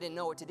up, and I didn't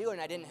know what to do, and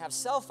I didn't have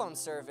cell phone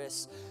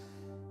service.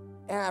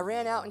 And I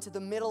ran out into the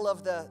middle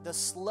of the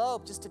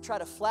slope just to try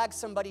to flag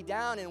somebody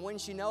down. And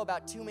wouldn't you know,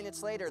 about 2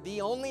 minutes later,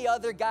 the only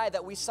other guy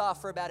that we saw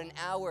for about an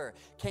hour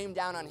came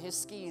down on his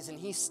skis, and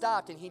he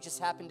stopped, and he just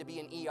happened to be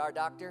an ER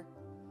doctor.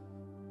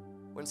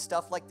 When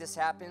stuff like this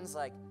happens,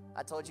 like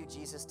I told you,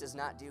 Jesus does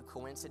not do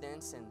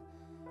coincidence.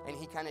 And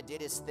he kind of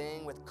did his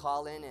thing with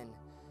Colin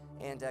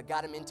and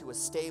got him into a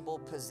stable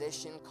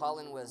position.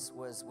 Colin was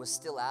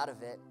still out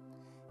of it,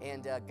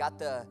 and got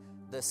the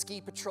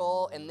ski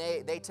patrol, and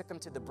they took him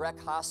to the Breck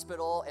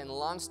Hospital. And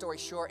long story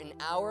short, an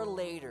hour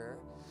later,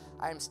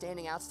 I am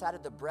standing outside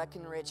of the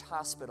Breckenridge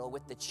Hospital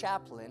with the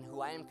chaplain,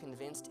 who I am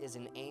convinced is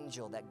an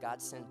angel that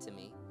God sent to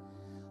me,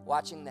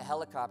 watching the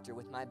helicopter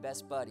with my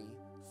best buddy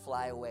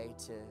fly away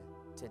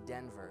to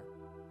Denver.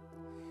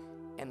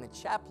 And the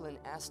chaplain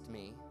asked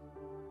me,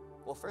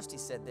 well, first he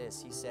said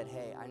this. He said,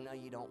 hey, I know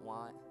you don't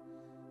want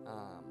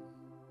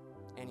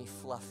any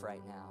fluff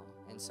right now.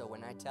 And so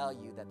when I tell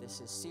you that this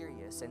is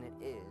serious, and it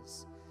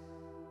is,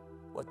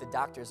 what the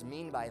doctors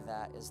mean by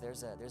that is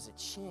there's a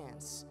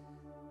chance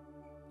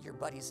your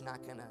buddy's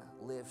not gonna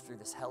live through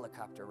this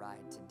helicopter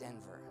ride to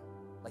Denver.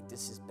 Like,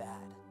 this is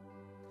bad.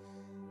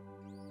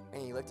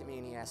 And he looked at me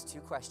and he asked two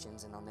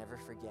questions, and I'll never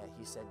forget.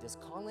 He said, does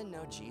Colin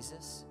know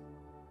Jesus?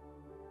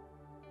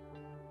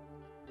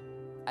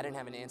 I didn't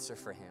have an answer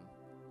for him.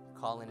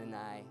 Colin and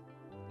I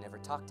never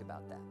talked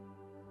about that.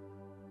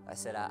 I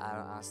said,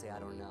 honestly, I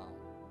don't know.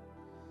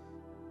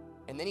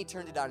 And then he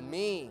turned it on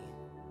me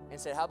and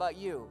said, how about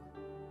you?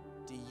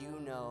 Do you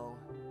know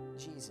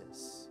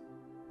Jesus?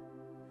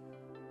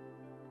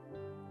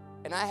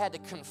 And I had to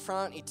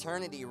confront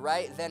eternity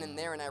right then and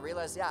there, and I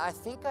realized, yeah, I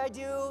think I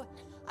do.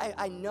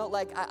 I know,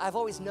 like, I've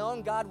always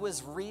known God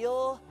was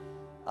real,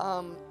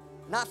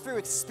 not through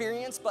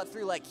experience, but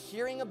through, like,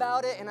 hearing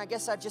about it. And I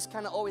guess I just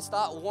kind of always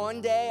thought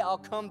one day I'll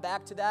come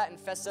back to that and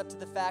fess up to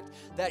the fact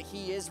that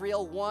he is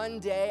real. One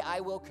day I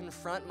will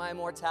confront my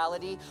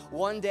mortality.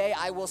 One day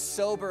I will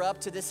sober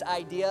up to this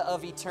idea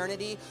of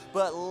eternity.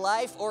 But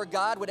life, or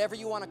God, whatever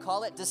you want to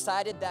call it,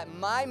 decided that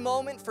my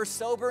moment for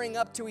sobering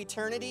up to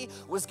eternity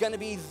was going to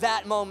be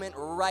that moment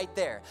right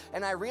there.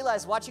 And I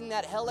realized, watching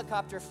that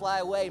helicopter fly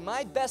away,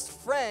 my best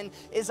friend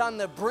is on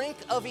the brink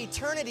of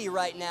eternity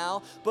right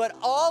now. But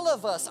all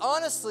of us,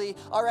 honestly,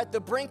 are at the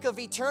brink of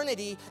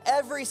eternity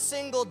every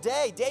single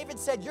day. David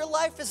said, your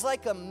life is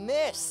like a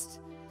mist.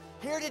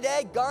 Here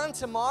today, gone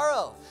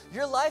tomorrow.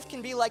 Your life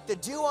can be like the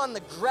dew on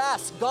the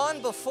grass,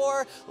 gone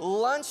before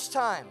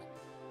lunchtime.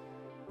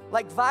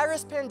 Like,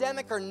 virus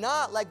pandemic or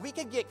not, like, we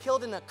could get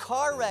killed in a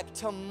car wreck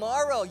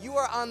tomorrow. You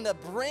are on the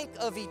brink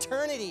of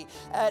eternity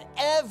at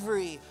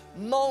every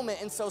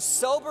moment. And so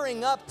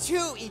sobering up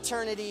to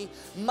eternity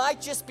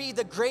might just be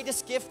the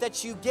greatest gift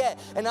that you get.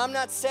 And I'm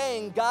not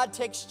saying God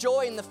takes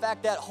joy in the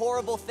fact that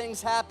horrible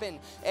things happen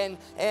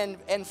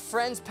and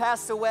friends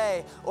pass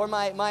away. Or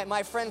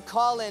my friend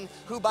Colin,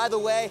 who, by the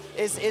way,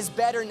 is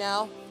better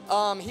now.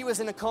 He was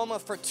in a coma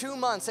for 2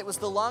 months. It was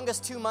the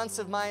longest 2 months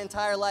of my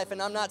entire life.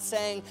 And I'm not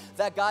saying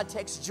that God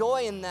takes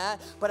joy in that,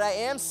 but I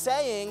am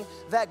saying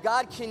that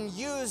God can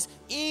use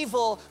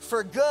evil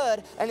for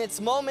good. And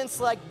it's moments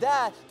like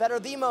that that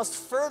are the most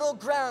fertile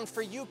ground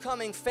for you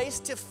coming face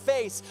to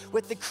face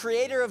with the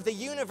creator of the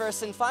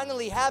universe and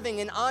finally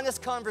having an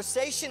honest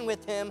conversation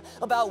with him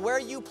about where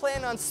you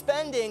plan on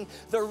spending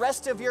the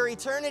rest of your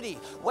eternity.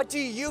 What do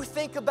you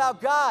think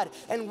about God?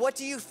 And what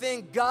do you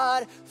think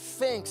God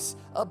thinks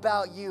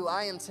about you?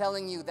 I am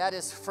telling you, that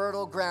is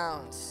fertile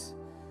ground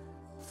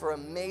for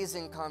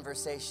amazing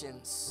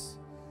conversations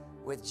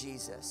with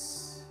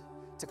Jesus.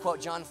 To quote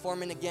John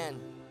Foreman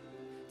again,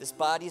 this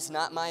body is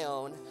not my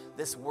own.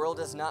 This world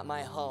is not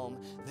my home.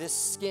 This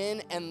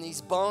skin and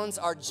these bones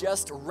are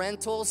just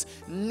rentals.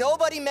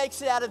 Nobody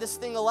makes it out of this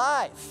thing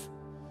alive.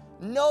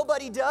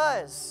 Nobody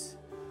does.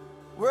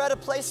 We're at a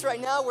place right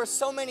now where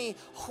so many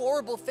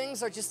horrible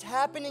things are just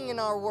happening in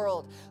our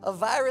world. A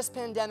virus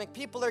pandemic,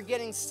 people are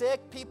getting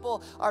sick,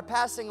 people are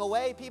passing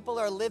away, people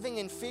are living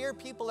in fear,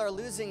 people are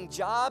losing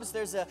jobs,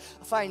 there's a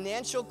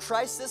financial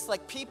crisis,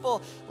 like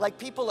people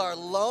are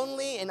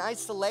lonely in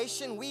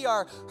isolation. We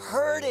are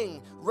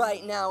hurting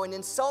right now, and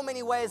in so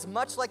many ways,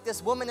 much like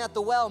this woman at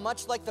the well,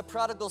 much like the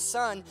prodigal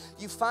son,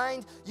 you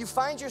find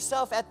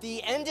yourself at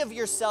the end of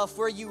yourself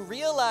where you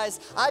realize,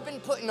 I've been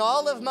putting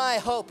all of my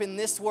hope in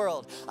this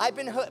world. I've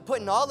been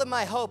putting all of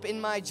my hope in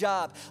my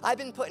job. I've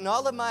been putting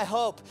all of my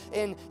hope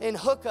in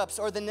hookups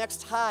or the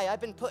next high.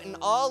 I've been putting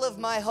all of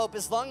my hope,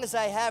 as long as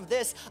I have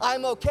this,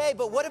 I'm okay.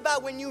 But what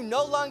about when you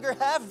no longer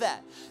have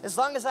that? As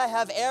long as I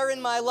have air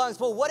in my lungs.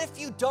 Well, what if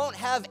you don't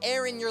have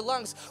air in your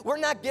lungs? We're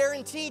not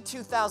guaranteed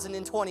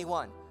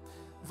 2021.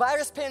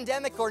 Virus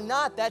pandemic or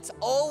not, that's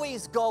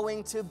always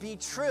going to be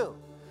true.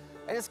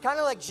 And it's kind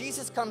of like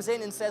Jesus comes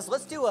in and says,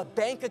 let's do a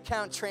bank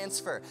account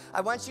transfer.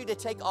 I want you to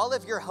take all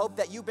of your hope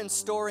that you've been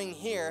storing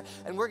here,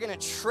 and we're going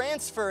to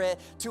transfer it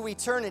to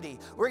eternity.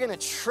 We're going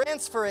to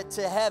transfer it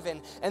to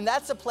heaven. And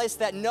that's a place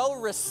that no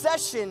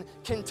recession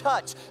can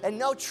touch and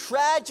no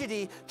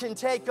tragedy can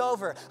take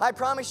over. I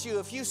promise you,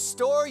 if you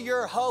store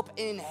your hope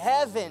in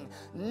heaven,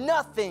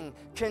 nothing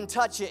can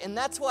touch it. And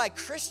that's why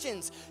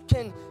Christians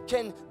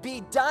can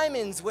be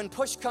diamonds when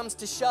push comes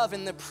to shove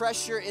and the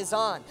pressure is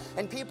on.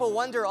 And people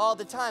wonder all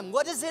the time, on?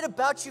 What is it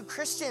about you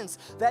Christians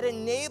that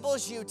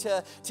enables you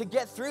to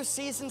get through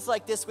seasons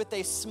like this with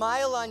a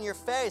smile on your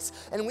face?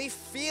 And we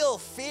feel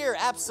fear,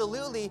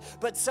 absolutely,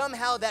 but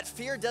somehow that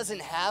fear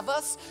doesn't have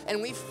us,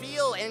 and we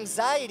feel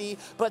anxiety,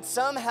 but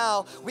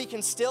somehow we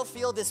can still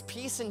feel this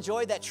peace and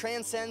joy that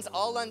transcends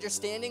all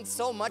understanding,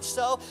 so much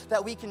so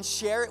that we can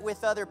share it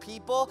with other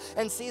people.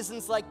 And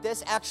seasons like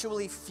this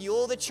actually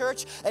fuel the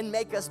church and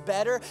make us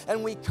better,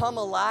 and we come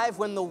alive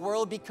when the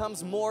world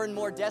becomes more and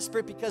more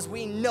desperate because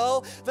we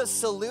know the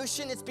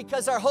solution. It's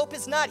because our hope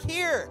is not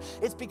here.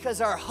 It's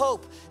because our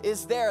hope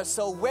is there.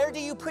 So where do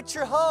you put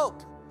your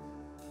hope?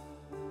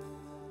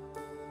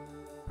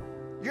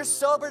 You're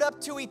sobered up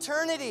to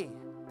eternity.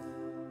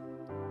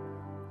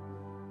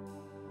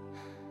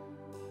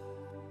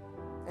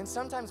 And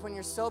sometimes when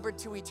you're sobered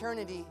to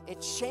eternity,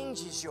 it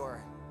changes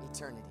your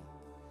eternity.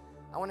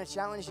 I want to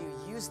challenge you,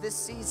 use this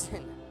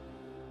season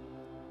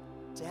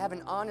to have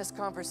an honest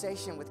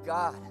conversation with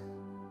God.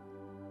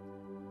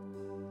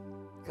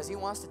 Because he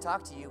wants to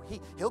talk to you.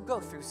 He'll go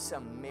through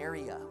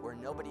Samaria where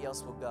nobody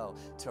else will go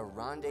to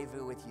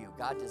rendezvous with you.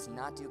 God does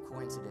not do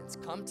coincidence.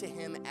 Come to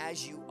him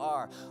as you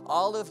are.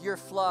 All of your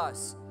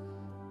flaws.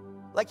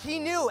 Like he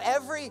knew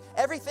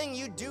everything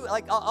you do,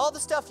 like all the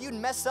stuff you'd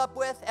mess up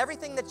with,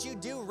 everything that you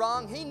do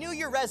wrong. He knew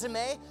your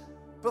resume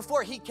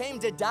before he came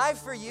to die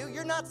for you.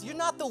 You're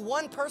not the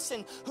one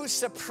person who's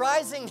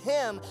surprising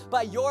him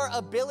by your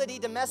ability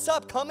to mess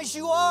up. Come as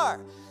you are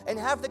and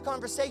have the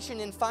conversation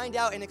and find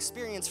out and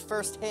experience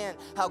firsthand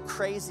how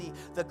crazy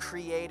the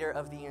creator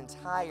of the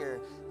entire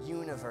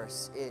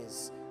universe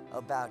is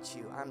about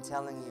you. I'm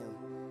telling you,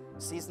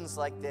 seasons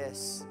like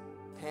this,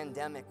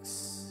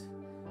 pandemics,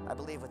 I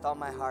believe with all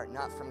my heart,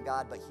 not from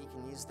God, but he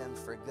can use them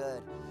for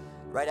good.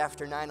 Right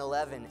after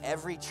 9/11,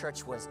 every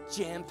church was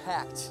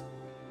jam-packed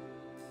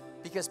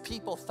because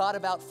people thought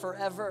about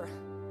forever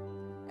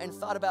and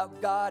thought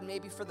about God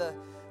maybe for the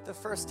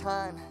first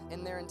time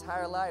in their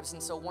entire lives.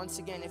 And so once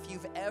again, if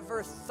you've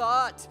ever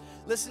thought,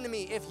 listen to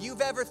me, if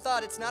you've ever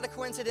thought, it's not a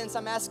coincidence,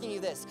 I'm asking you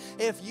this.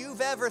 If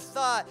you've ever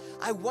thought,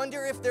 I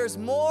wonder if there's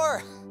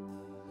more,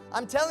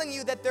 I'm telling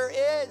you that there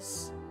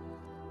is.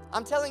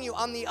 I'm telling you,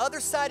 on the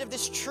other side of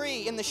this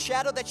tree, in the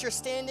shadow that you're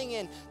standing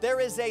in, there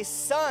is a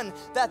sun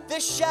that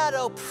this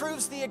shadow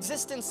proves the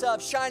existence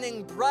of,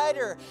 shining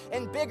brighter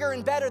and bigger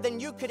and better than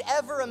you could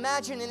ever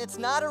imagine. And it's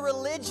not a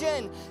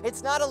religion.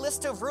 It's not a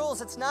list of rules.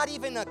 It's not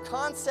even a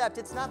concept.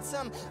 It's not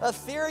some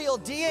ethereal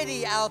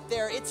deity out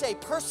there. It's a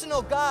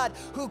personal God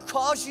who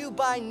calls you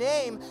by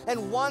name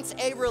and wants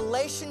a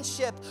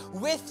relationship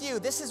with you.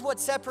 This is what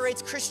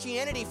separates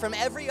Christianity from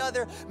every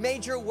other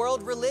major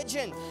world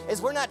religion,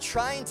 is we're not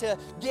trying to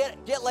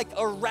get like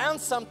around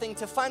something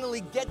to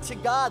finally get to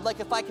God. Like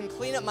if I can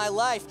clean up my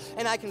life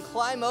and I can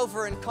climb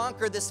over and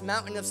conquer this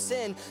mountain of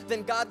sin,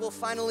 then God will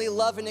finally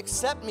love and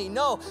accept me.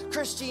 No,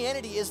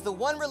 Christianity is the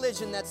one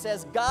religion that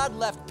says God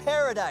left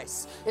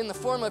paradise in the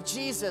form of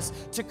Jesus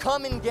to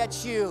come and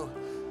get you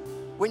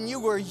when you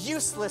were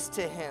useless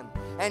to him.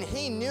 And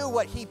he knew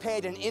what he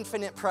paid an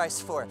infinite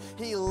price for.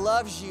 He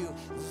loves you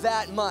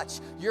that much.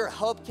 Your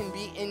hope can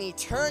be in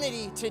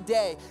eternity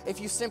today if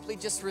you simply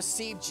just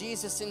receive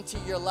Jesus into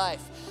your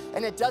life.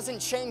 And it doesn't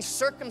change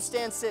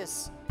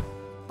circumstances,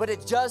 but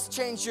it does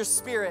change your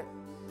spirit.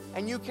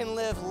 And you can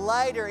live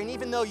lighter. And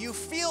even though you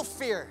feel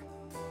fear,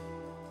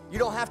 you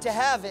don't have to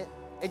have it.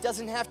 It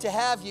doesn't have to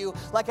have you.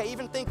 Like I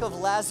even think of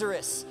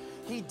Lazarus.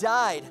 He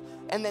died.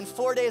 And then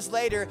 4 days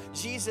later,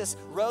 Jesus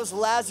rose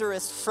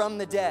Lazarus from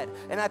the dead.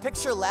 And I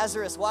picture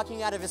Lazarus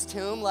walking out of his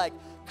tomb like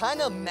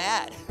kind of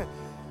mad.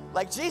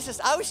 Like, Jesus,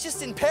 I was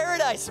just in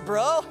paradise,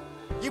 bro.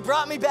 You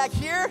brought me back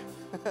here?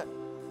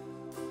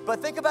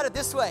 But think about it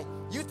this way.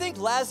 You think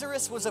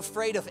Lazarus was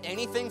afraid of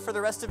anything for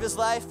the rest of his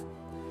life?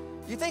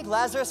 You think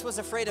Lazarus was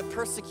afraid of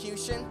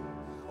persecution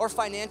or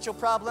financial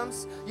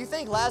problems? You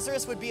think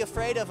Lazarus would be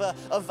afraid of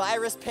a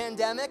virus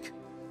pandemic?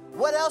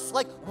 What else?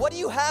 Like, what do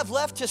you have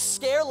left to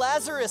scare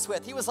Lazarus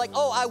with? He was like,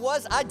 oh,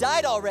 I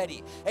died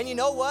already. And you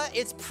know what?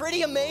 It's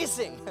pretty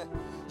amazing.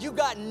 You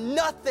got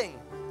nothing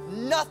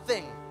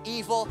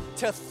evil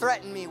to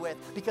threaten me with,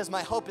 because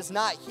my hope is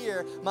not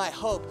here. My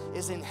hope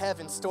is in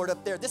heaven, stored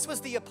up there. This was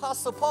the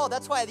Apostle Paul.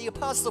 That's why the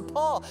Apostle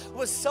Paul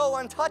was so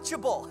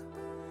untouchable.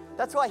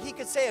 That's why he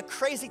could say a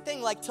crazy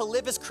thing like, to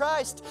live is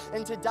Christ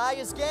and to die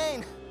is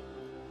gain.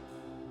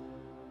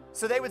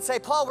 So they would say,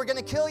 Paul, we're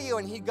going to kill you.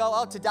 And he'd go,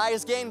 oh, to die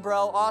is gain,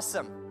 bro.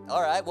 Awesome.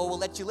 All right, well, we'll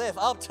let you live.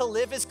 Oh, to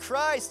live is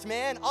Christ,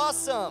 man.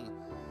 Awesome.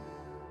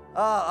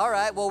 All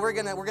right, well, we're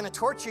gonna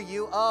torture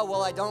you. Oh,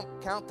 well, I don't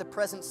count the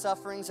present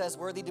sufferings as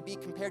worthy to be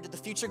compared to the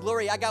future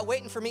glory I got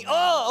waiting for me.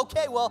 Oh,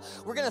 okay, well,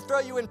 we're going to throw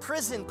you in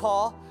prison,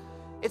 Paul.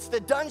 It's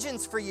the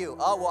dungeons for you.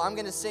 Oh, well, I'm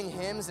going to sing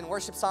hymns and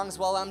worship songs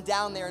while I'm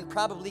down there and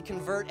probably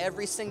convert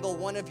every single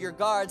one of your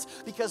guards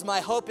because my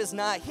hope is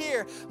not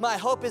here. My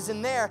hope is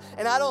in there.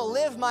 And I don't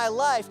live my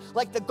life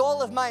like the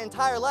goal of my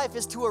entire life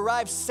is to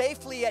arrive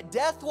safely at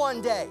death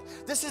one day.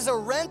 This is a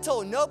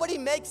rental. Nobody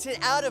makes it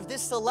out of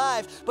this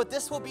alive, but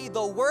this will be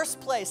the worst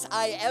place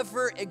I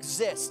ever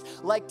exist.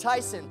 Like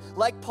Tyson,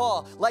 like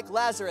Paul, like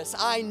Lazarus,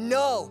 I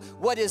know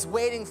what is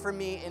waiting for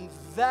me, and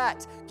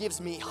that gives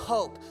me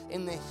hope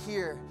in the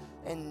here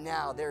and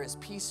now. There is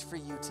peace for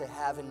you to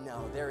have and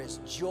know. There is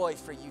joy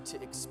for you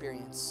to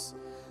experience.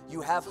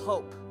 You have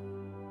hope,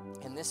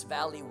 and this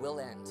valley will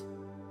end.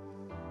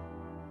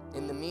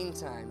 In the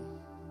meantime,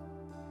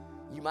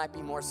 you might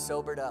be more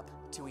sobered up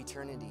to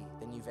eternity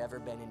than you've ever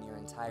been in your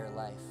entire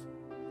life.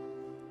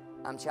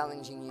 I'm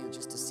challenging you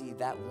just to see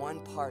that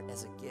one part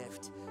as a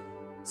gift.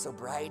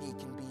 Sobriety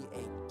can be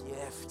a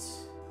gift.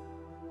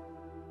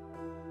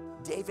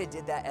 David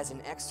did that as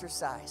an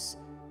exercise.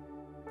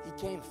 He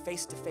came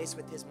face to face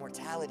with his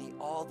mortality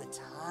all the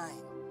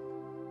time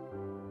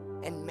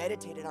and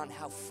meditated on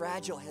how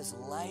fragile his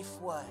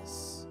life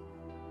was.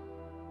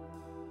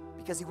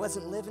 Because he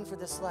wasn't living for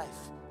this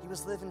life. He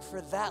was living for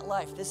that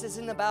life. This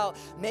isn't about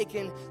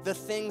making the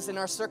things in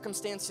our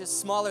circumstances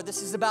smaller.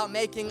 This is about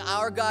making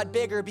our God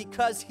bigger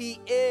because He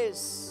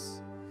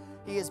is.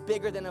 He is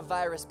bigger than a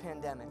virus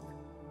pandemic.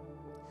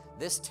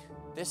 This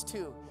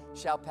too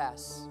shall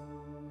pass.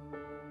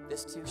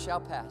 This too shall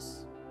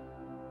pass.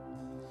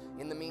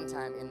 In the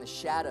meantime, in the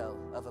shadow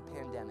of a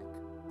pandemic,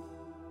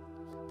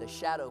 the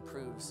shadow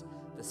proves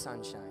the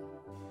sunshine.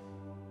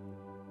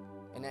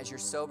 And as you're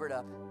sobered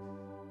up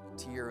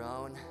to your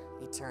own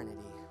eternity,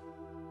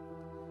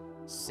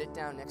 sit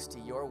down next to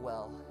your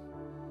well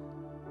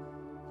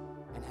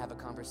and have a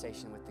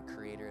conversation with the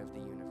creator of the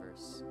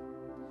universe.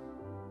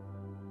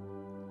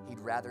 He'd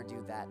rather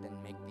do that than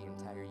make the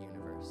entire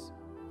universe.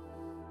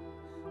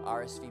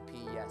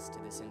 RSVP yes to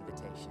this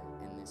invitation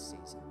in this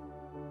season.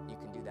 You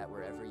can do that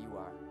wherever you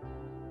are.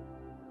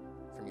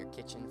 From your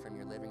kitchen, from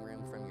your living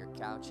room, from your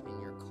couch,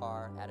 in your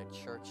car, at a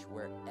church,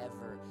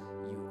 wherever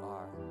you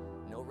are.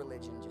 No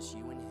religion, just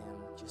you and Him.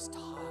 Just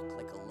talk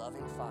like a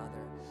loving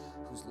Father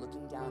who's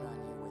looking down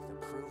on you with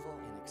approval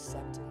and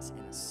acceptance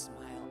and a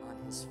smile on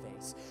His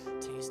face.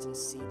 Taste and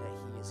see that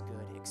He is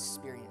good.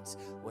 Experience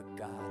what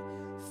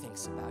God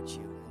thinks about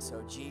you. And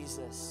so,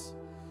 Jesus,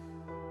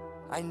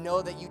 I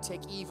know that you take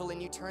evil and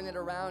you turn it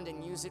around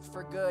and use it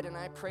for good. And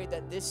I pray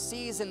that this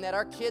season that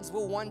our kids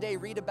will one day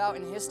read about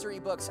in history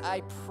books,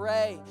 I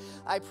pray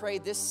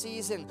this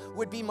season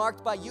would be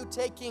marked by you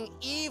taking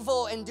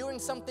evil and doing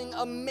something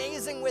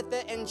amazing with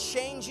it and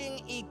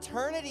changing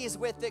eternities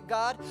with it,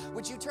 God.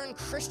 Would you turn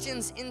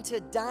Christians into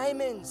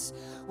diamonds?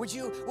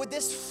 Would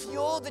this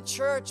fuel the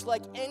church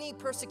like any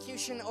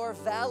persecution or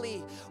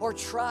valley or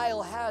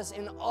trial has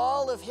in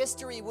all of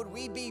history? Would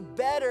we be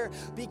better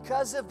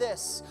because of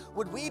this?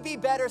 Would we be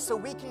better so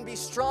we can be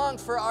strong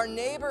for our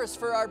neighbors,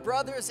 for our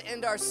brothers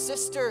and our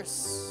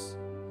sisters?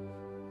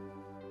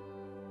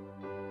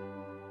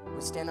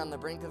 We stand on the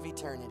brink of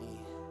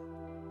eternity,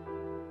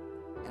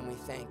 and we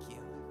thank you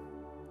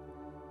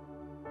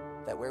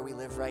that where we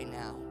live right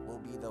now will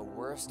be the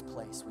worst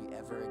place we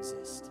ever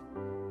exist,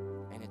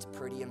 and it's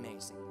pretty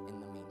amazing in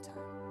the meantime.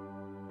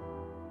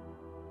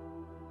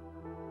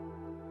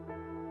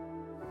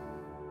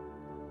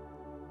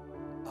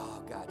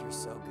 Oh God, you're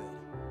so good.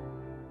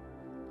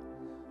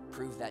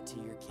 Prove that to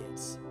your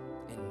kids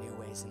in new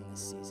ways in this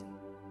season.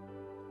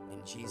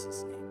 In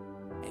Jesus' name,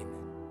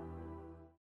 amen.